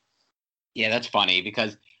fans. Yeah, that's funny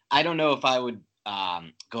because I don't know if I would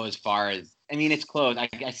go as far as – I mean, it's close.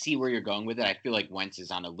 I see where you're going with it. I feel like Wentz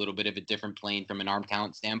is on a little bit of a different plane from an arm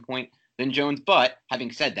talent standpoint than Jones. But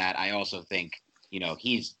having said that, I also think,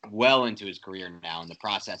 he's well into his career now, and the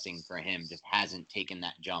processing for him just hasn't taken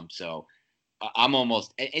that jump. So I'm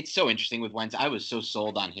almost – it's so interesting with Wentz. I was so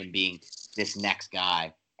sold on him being this next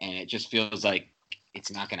guy, and it just feels like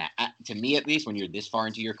it's not going to me at least, when you're this far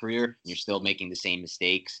into your career and you're still making the same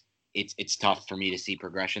mistakes, it's tough for me to see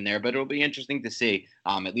progression there. But it'll be interesting to see,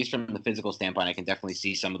 at least from the physical standpoint. I can definitely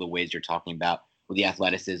see some of the ways you're talking about with the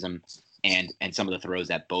athleticism and some of the throws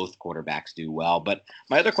that both quarterbacks do well. But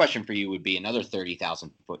my other question for you would be another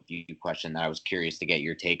 30,000-foot view question that I was curious to get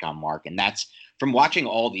your take on, Mark. And that's from watching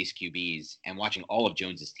all these QBs and watching all of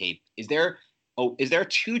Jones's tape. Is there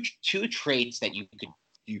two traits that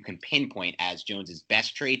you can pinpoint as Jones's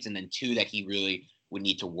best traits, and then two that he really would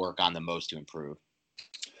need to work on the most to improve?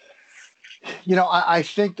 I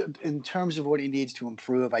think that in terms of what he needs to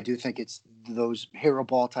improve, I do think it's those hero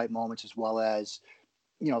ball type moments, as well as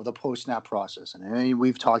the post-snap process. And I mean,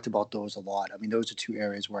 we've talked about those a lot. I mean, those are two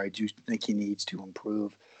areas where I do think he needs to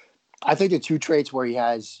improve. I think the two traits where he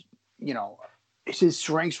has, his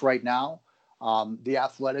strengths right now, the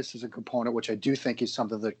athleticism component, which I do think is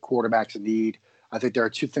something that quarterbacks need. I think there are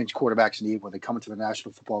two things quarterbacks need when they come into the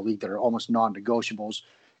National Football League that are almost non-negotiables.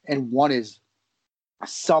 And one is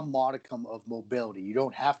some modicum of mobility. You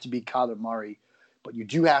don't have to be Kyler Murray, but you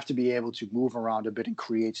do have to be able to move around a bit and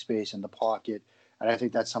create space in the pocket. And I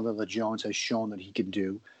think that's something that Jones has shown that he can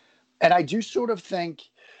do. And I do sort of think,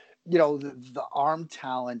 the arm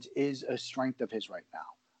talent is a strength of his right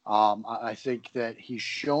now. I think that he's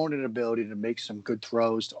shown an ability to make some good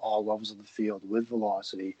throws to all levels of the field with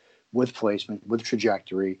velocity, with placement, with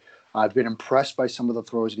trajectory. I've been impressed by some of the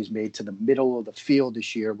throws that he's made to the middle of the field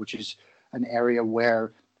this year, which is an area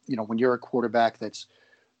where, when you're a quarterback that's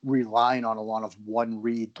relying on a lot of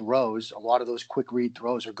one-read throws, a lot of those quick read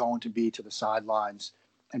throws are going to be to the sidelines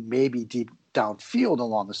and maybe deep downfield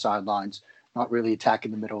along the sidelines, not really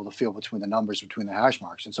attacking the middle of the field between the numbers, between the hash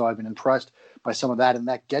marks. And so I've been impressed by some of that, and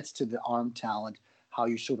that gets to the arm talent, how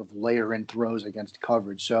you sort of layer in throws against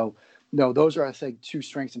coverage. So, those are, I think, two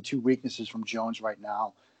strengths and two weaknesses from Jones right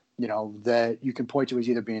now, that you can point to as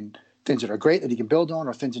either being things that are great that he can build on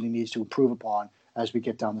or things that he needs to improve upon as we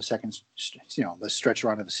get down the second, the stretch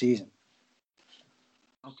run of the season.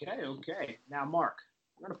 Okay. Now, Mark,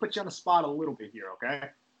 I'm going to put you on the spot a little bit here, okay?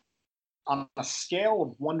 On a scale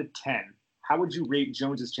of 1 to 10, how would you rate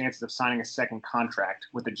Jones's chances of signing a second contract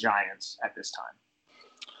with the Giants at this time?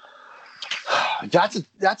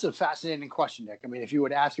 That's a fascinating question, Nick. I mean, if you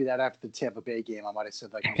would ask me that after the Tampa Bay game, I might have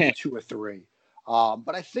said like 2 or 3.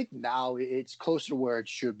 But I think now it's closer to where it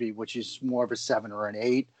should be, which is more of a 7 or an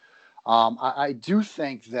 8. I do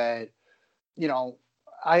think that,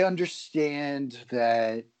 I understand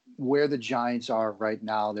that where the Giants are right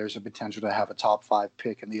now, there's a potential to have a top 5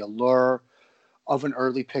 pick, and the allure of an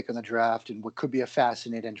early pick in the draft and what could be a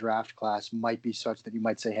fascinating draft class might be such that you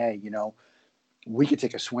might say, hey, we could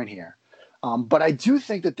take a swing here. But I do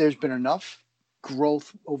think that there's been enough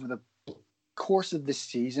growth over the course of this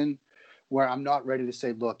season where I'm not ready to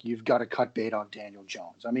say, look, you've got to cut bait on Daniel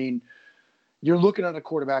Jones. I mean, you're looking at a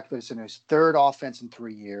quarterback that's in his third offense in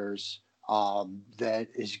 3 years.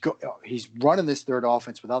 He's running this third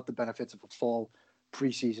offense without the benefits of a full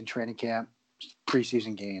preseason training camp,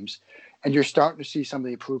 preseason games. And you're starting to see some of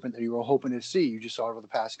the improvement that you were hoping to see. You just saw over the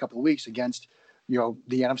past couple of weeks against, the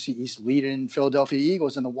NFC East leading Philadelphia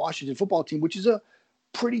Eagles and the Washington football team, which is a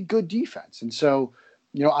pretty good defense. And so,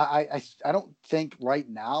 I don't think right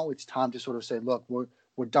now it's time to sort of say, look,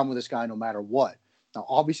 we're done with this guy no matter what. Now,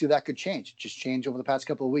 obviously that could change. It just changed over the past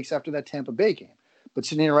couple of weeks after that Tampa Bay game. But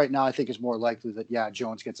sitting here right now, I think it's more likely that,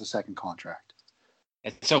 Jones gets a second contract.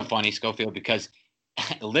 It's so funny, Schofield, because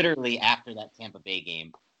literally after that Tampa Bay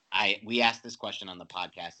game, we asked this question on the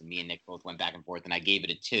podcast, and me and Nick both went back and forth, and I gave it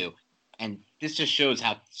a 2. And this just shows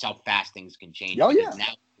how fast things can change. Oh, yeah.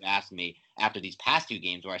 Now you asked me, after these past 2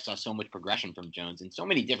 games where I saw so much progression from Jones in so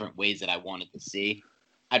many different ways that I wanted to see,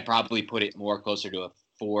 I'd probably put it more closer to a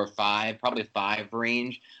 4 or 5, probably 5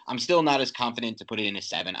 range. I'm still not as confident to put it in a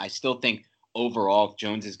 7. I still think overall, if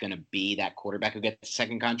Jones is going to be that quarterback who gets the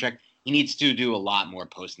second contract, he needs to do a lot more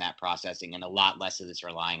post-snap processing and a lot less of this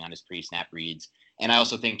relying on his pre-snap reads. And I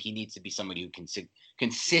also think he needs to be somebody who can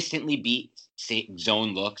consistently beat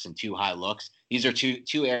zone looks and 2 high looks. These are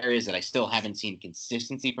two areas that I still haven't seen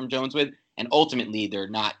consistency from Jones with. And ultimately, they're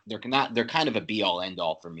kind of a be-all,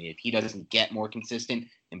 end-all for me. If he doesn't get more consistent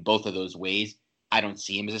in both of those ways, I don't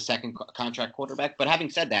see him as a second contract quarterback. But having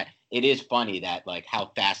said that, it is funny that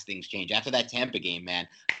how fast things change. After that Tampa game, man,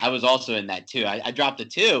 I was also in that too. I dropped a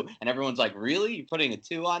 2, and everyone's like, really? You're putting a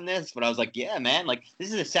 2 on this? But I was like, yeah, man,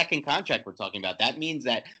 this is a second contract we're talking about. That means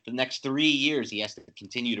that for the next 3 years, he has to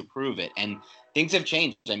continue to prove it. And things have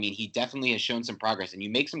changed. I mean, he definitely has shown some progress, and you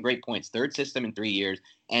make some great points. Third system in 3 years.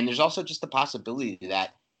 And there's also just the possibility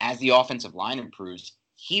that as the offensive line improves,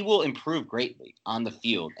 he will improve greatly on the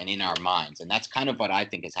field and in our minds. And that's kind of what I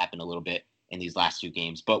think has happened a little bit in these last 2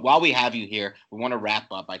 games. But while we have you here, we want to wrap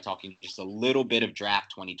up by talking just a little bit of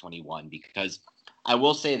draft 2021, because I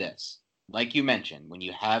will say this, like you mentioned, when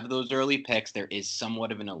you have those early picks, there is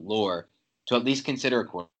somewhat of an allure to at least consider a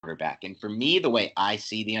quarterback. And for me, the way I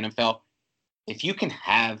see the NFL, if you can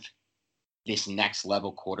have this next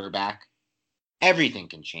level quarterback, everything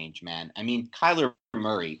can change, man. I mean, Kyler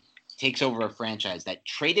Murray takes over a franchise that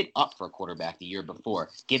traded up for a quarterback the year before,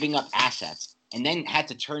 giving up assets, and then had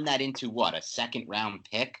to turn that into a second-round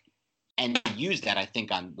pick, and use that, I think,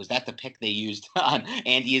 was that the pick they used on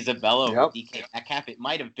Andy Isabella over DK Metcalf? It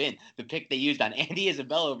might have been the pick they used on Andy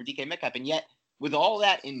Isabella over DK Metcalf, and yet, with all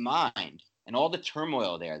that in mind, and all the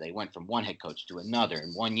turmoil there. They went from one head coach to another in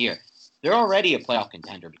 1 year. They're already a playoff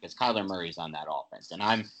contender because Kyler Murray's on that offense. And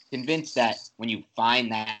I'm convinced that when you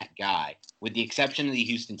find that guy, with the exception of the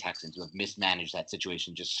Houston Texans, who have mismanaged that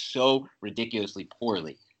situation just so ridiculously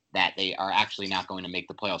poorly that they are actually not going to make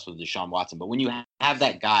the playoffs with Deshaun Watson. But when you have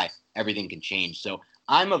that guy, everything can change. So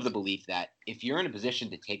I'm of the belief that if you're in a position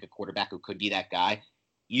to take a quarterback who could be that guy,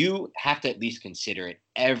 you have to at least consider it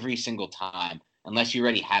every single time, unless you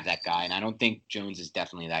already have that guy. And I don't think Jones is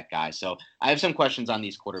definitely that guy. So I have some questions on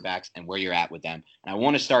these quarterbacks and where you're at with them. And I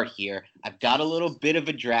want to start here. I've got a little bit of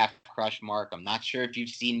a draft crush, Mark. I'm not sure if you've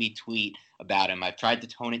seen me tweet about him. I've tried to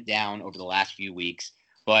tone it down over the last few weeks.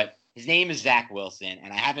 But his name is Zach Wilson,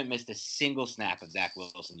 and I haven't missed a single snap of Zach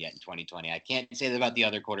Wilson yet in 2020. I can't say that about the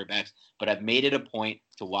other quarterbacks, but I've made it a point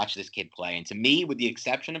to watch this kid play. And to me, with the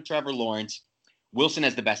exception of Trevor Lawrence, Wilson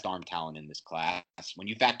has the best arm talent in this class. When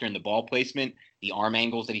you factor in the ball placement, the arm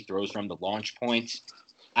angles that he throws from, the launch points,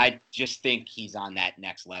 I just think he's on that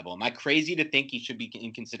next level. Am I crazy to think he should be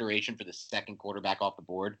in consideration for the second quarterback off the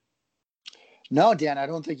board? No, Dan, I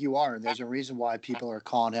don't think you are. And there's a reason why people are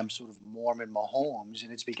calling him sort of Mormon Mahomes,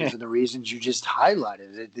 and it's because of the reasons you just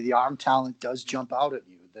highlighted. The arm talent does jump out at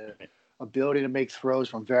you. The ability to make throws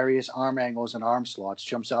from various arm angles and arm slots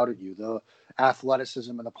jumps out at you. The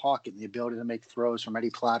athleticism in the pocket, and the ability to make throws from any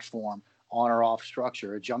platform on or off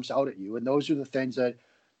structure, it jumps out at you. And those are the things that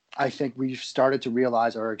I think we've started to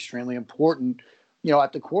realize are extremely important,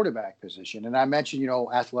 at the quarterback position. And I mentioned,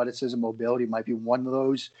 athleticism, mobility might be one of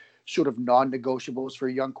those sort of non-negotiables for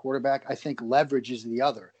a young quarterback. I think leverage is the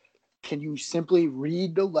other. Can you simply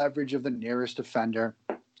read the leverage of the nearest defender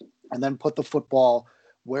and then put the football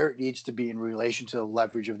where it needs to be in relation to the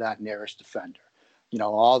leverage of that nearest defender?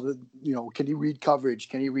 Can you read coverage?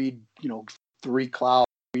 Can you read, three cloud,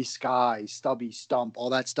 three sky, stubby, stump,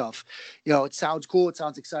 all that stuff? It sounds cool. It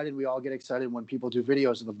sounds exciting. We all get excited when people do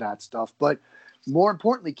videos of that stuff. But more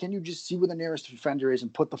importantly, can you just see where the nearest defender is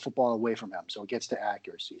and put the football away from him so it gets to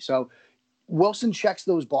accuracy? So Wilson checks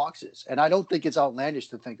those boxes, and I don't think it's outlandish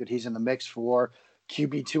to think that he's in the mix for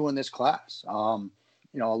QB2 in this class. A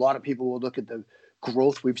lot of people will look at the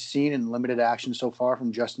growth we've seen in limited action so far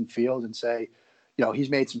from Justin Fields and say, he's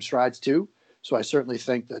made some strides too. So I certainly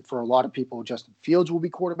think that for a lot of people, Justin Fields will be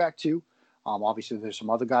quarterback too. Obviously, there's some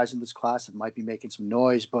other guys in this class that might be making some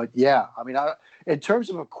noise. But, yeah, in terms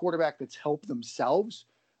of a quarterback that's helped themselves,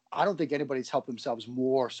 I don't think anybody's helped themselves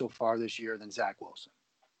more so far this year than Zach Wilson.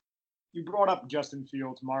 You brought up Justin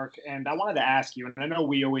Fields, Mark, and I wanted to ask you, and I know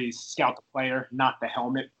we always scout the player, not the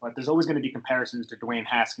helmet, but there's always going to be comparisons to Dwayne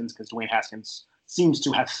Haskins because Dwayne Haskins seems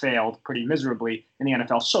to have failed pretty miserably in the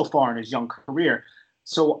NFL so far in his young career.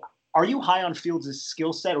 So are you high on Fields'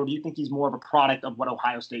 skill set, or do you think he's more of a product of what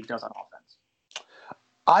Ohio State does on offense?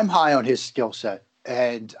 I'm high on his skill set.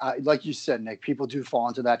 And like you said, Nick, people do fall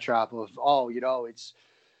into that trap of,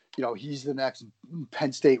 he's the next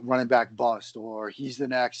Penn State running back bust, or he's the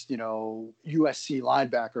next, USC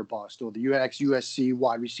linebacker bust, or the next USC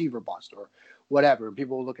wide receiver bust, or whatever. And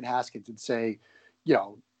people will look at Haskins and say,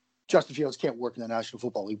 Justin Fields can't work in the National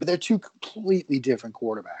Football League. But they're two completely different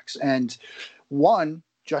quarterbacks. And one,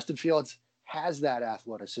 Justin Fields has that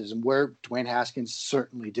athleticism where Dwayne Haskins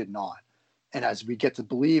certainly did not. And as we get to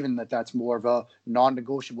believe in that that's more of a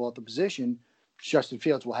non-negotiable at the position, Justin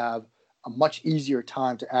Fields will have a much easier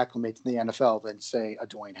time to acclimate to the NFL than, say, a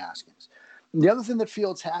Dwayne Haskins. And the other thing that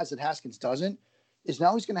Fields has that Haskins doesn't is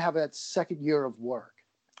now he's going to have that second year of work.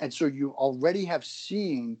 And so you already have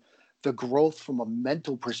seen the growth from a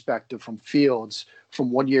mental perspective from Fields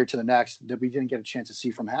from 1 year to the next that we didn't get a chance to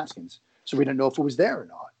see from Haskins. So we didn't know if it was there or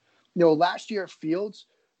not. Last year at Fields,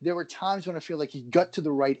 there were times when I feel like he got to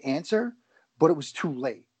the right answer, but it was too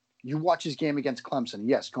late. You watch his game against Clemson.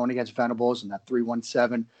 Yes, going against Venables and that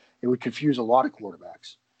 3-1-7, it would confuse a lot of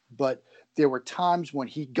quarterbacks. But there were times when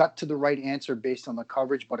he got to the right answer based on the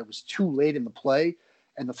coverage, but it was too late in the play,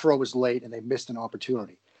 and the throw was late, and they missed an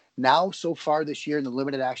opportunity. Now, so far this year, in the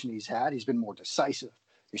limited action he's had, he's been more decisive.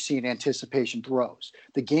 You're seeing anticipation throws.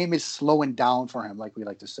 The game is slowing down for him, like we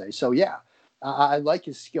like to say. So, yeah, I like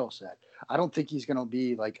his skill set. I don't think he's going to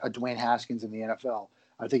be like a Dwayne Haskins in the NFL.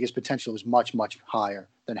 I think his potential is much, much higher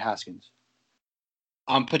than Haskins.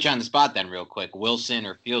 Put you on the spot then real quick. Wilson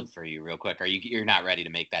or Field for you real quick. You're not ready to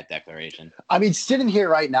make that declaration? Sitting here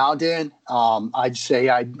right now, Dan, I'd say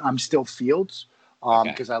I'm still Fields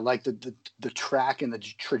because I like the track and the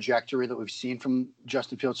trajectory that we've seen from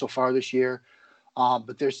Justin Fields so far this year.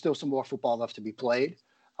 But there's still some more football left to be played.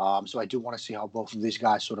 So I do want to see how both of these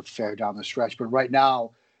guys sort of fare down the stretch. But right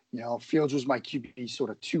now, Fields was my QB sort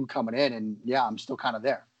of 2 coming in, and yeah, I'm still kind of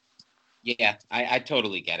there. Yeah, I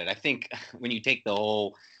totally get it. I think when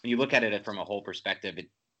you look at it from a whole perspective,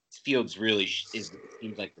 Fields really seems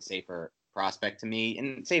like the safer prospect to me.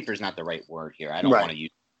 And safer is not the right word here. I don't want to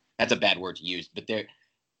use, that's a bad word to use. But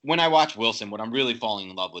when I watch Wilson, what I'm really falling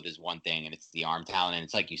in love with is one thing, and it's the arm talent. And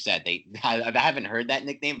it's like you said, I haven't heard that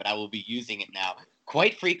nickname, but I will be using it now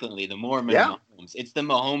quite frequently. The Mormon Mahomes. It's the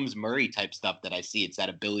Mahomes-Murray type stuff that I see. It's that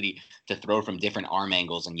ability to throw from different arm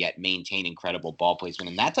angles and yet maintain incredible ball placement.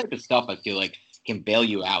 And that type of stuff, I feel like, can bail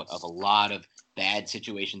you out of a lot of bad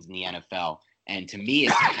situations in the NFL. And to me,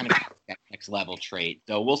 it's kind of that next level trait.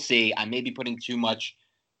 So we'll see. I may be putting too much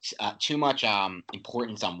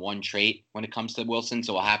importance on one trait when it comes to Wilson.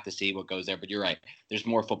 So we'll have to see what goes there. But you're right. There's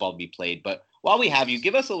more football to be played. But while we have you,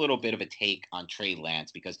 give us a little bit of a take on Trey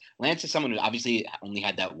Lance, because Lance is someone who obviously only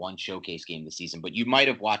had that one showcase game this season, but you might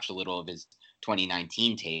have watched a little of his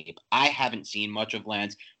 2019 tape. I haven't seen much of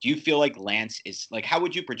Lance. Do you feel like Lance is like, how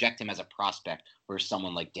would you project him as a prospect for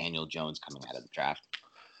someone like Daniel Jones coming out of the draft?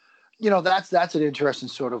 That's an interesting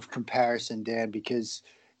sort of comparison, Dan, because,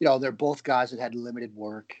 they're both guys that had limited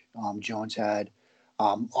work. Jones had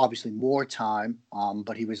obviously more time,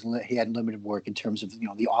 but he had limited work in terms of,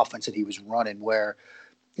 the offense that he was running, where,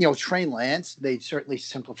 Trey Lance, they certainly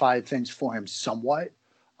simplified things for him somewhat.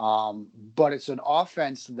 But it's an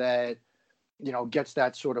offense that, gets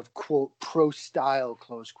that sort of quote pro style,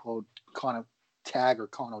 close quote, kind of tag or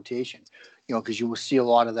connotation, because you will see a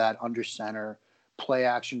lot of that under center, play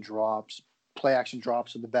action drops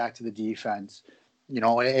in the back to the defense,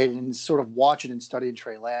 and sort of watching and studying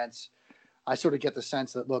Trey Lance, I sort of get the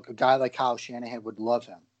sense that, look, a guy like Kyle Shanahan would love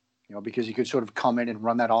him, because he could sort of come in and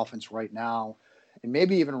run that offense right now and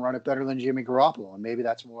maybe even run it better than Jimmy Garoppolo. And maybe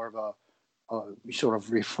that's more of a sort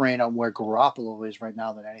of refrain on where Garoppolo is right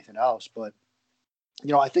now than anything else. But,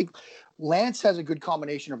 I think Lance has a good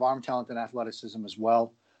combination of arm talent and athleticism as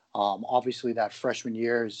well. Obviously, that freshman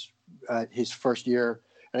year is his first year,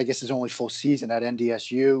 and I guess his only full season at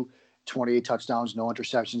NDSU, 28 touchdowns, no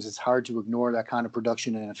interceptions. It's hard to ignore that kind of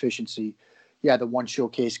production and efficiency. Yeah, the one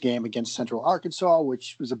showcase game against Central Arkansas,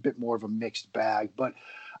 which was a bit more of a mixed bag. But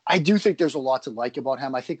I do think there's a lot to like about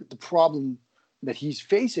him. I think the problem that he's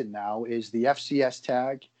facing now is the FCS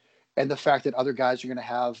tag and the fact that other guys are going to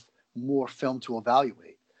have more film to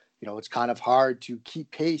evaluate. It's kind of hard to keep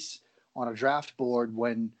pace on a draft board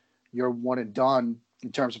when you're one and done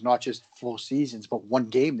in terms of not just full seasons, but one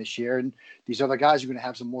game this year. And these other guys are going to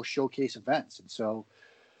have some more showcase events. And so,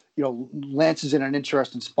 Lance is in an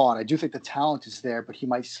interesting spot. I do think the talent is there, but he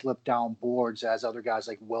might slip down boards as other guys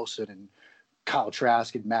like Wilson and Kyle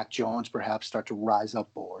Trask and Mac Jones perhaps start to rise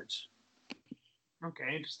up boards.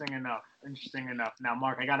 Okay, interesting enough. Now,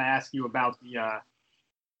 Mark, I got to ask you about the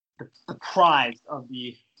prize of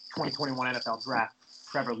the 2021 NFL Draft,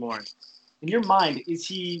 Trevor Lawrence. In your mind, is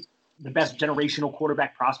he the best generational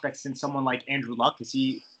quarterback prospect since someone like Andrew Luck? Is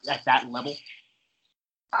he at that level?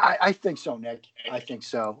 I think so, Nick. I think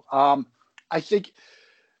so. I think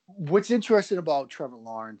what's interesting about Trevor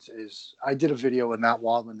Lawrence is I did a video with Matt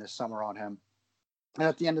Waldman this summer on him. And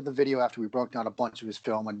at the end of the video, after we broke down a bunch of his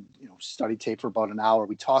film and studied tape for about an hour,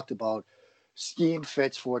 we talked about scheme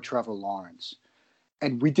fits for Trevor Lawrence.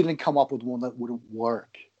 And we didn't come up with one that wouldn't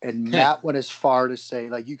work. And Matt went as far to say,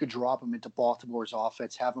 like, you could drop him into Baltimore's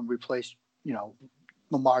offense, have him replace,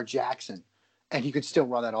 Lamar Jackson, and he could still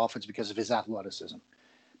run that offense because of his athleticism.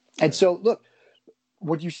 And so, look,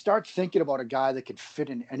 when you start thinking about a guy that could fit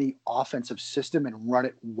in any offensive system and run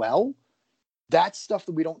it well, that's stuff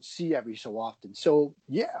that we don't see every so often. So,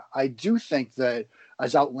 yeah, I do think that,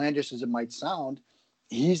 as outlandish as it might sound,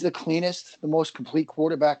 he's the cleanest, the most complete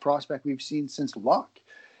quarterback prospect we've seen since Luck.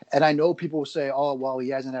 And I know people will say, oh, well, he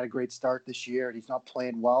hasn't had a great start this year and he's not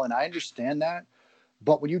playing well. And I understand that.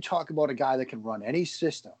 But when you talk about a guy that can run any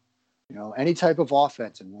system, any type of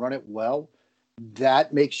offense and run it well,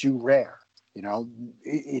 that makes you rare.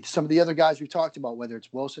 It's some of the other guys we talked about, whether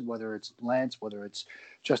it's Wilson, whether it's Lance, whether it's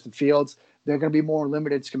Justin Fields, they're going to be more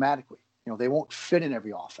limited schematically. They won't fit in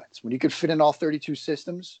every offense. When you could fit in all 32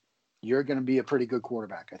 systems, you're going to be a pretty good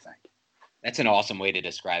quarterback, I think. That's an awesome way to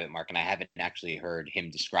describe it, Mark. And I haven't actually heard him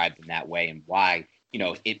described in that way and why,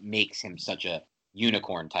 it makes him such a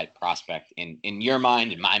unicorn type prospect in your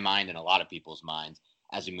mind, in my mind, and a lot of people's minds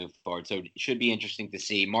as we move forward. So it should be interesting to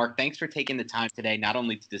see. Mark, thanks for taking the time today, not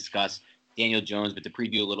only to discuss Daniel Jones, but to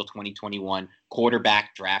preview a little 2021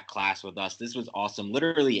 quarterback draft class with us. This was awesome.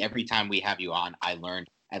 Literally every time we have you on, I learned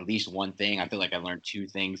at least one thing. I feel like I learned two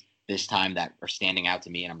things this time that are standing out to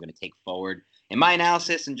me and I'm going to take forward in my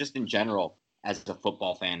analysis and just in general as a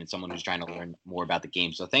football fan and someone who's trying to learn more about the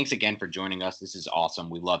game. So thanks again for joining us. This is awesome.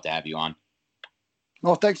 We love to have you on.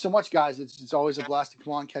 Well, thanks so much, guys. It's always a blast to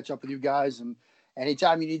come on, catch up with you guys. And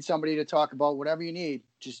anytime you need somebody to talk about whatever you need,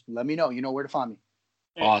 just let me know. You know where to find me.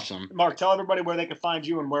 Awesome. Mark, tell everybody where they can find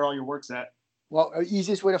you and where all your work's at. Well,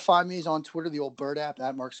 easiest way to find me is on Twitter, the old Bird app,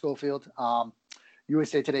 at Mark Schofield.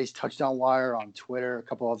 USA Today's Touchdown Wire on Twitter, a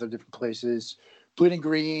couple other different places. Bleeding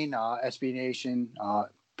Green, SB Nation,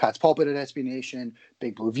 Pat's Pulpit at SB Nation,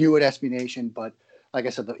 Big Blue View at SB Nation. But like I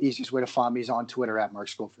said, the easiest way to find me is on Twitter at Mark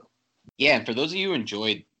Schofield. Yeah, and for those of you who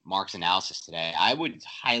enjoyed Mark's analysis today, I would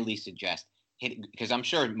highly suggest because I'm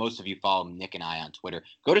sure most of you follow Nick and I on Twitter.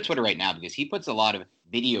 Go to Twitter right now because he puts a lot of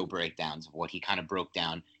video breakdowns of what he kind of broke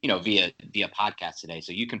down, via podcast today.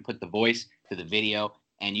 So you can put the voice to the video,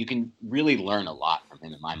 and you can really learn a lot from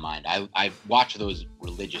him in my mind. I watch those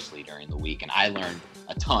religiously during the week, and I learned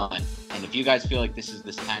a ton. And if you guys feel like this is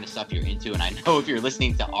this kind of stuff you're into, and I know if you're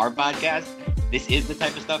listening to our podcast, this is the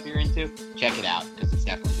type of stuff you're into, check it out because it's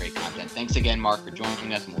definitely great content. Thanks again, Mark, for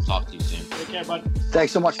joining us, and we'll talk to you soon. Take care, bud.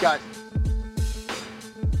 Thanks so much, guys.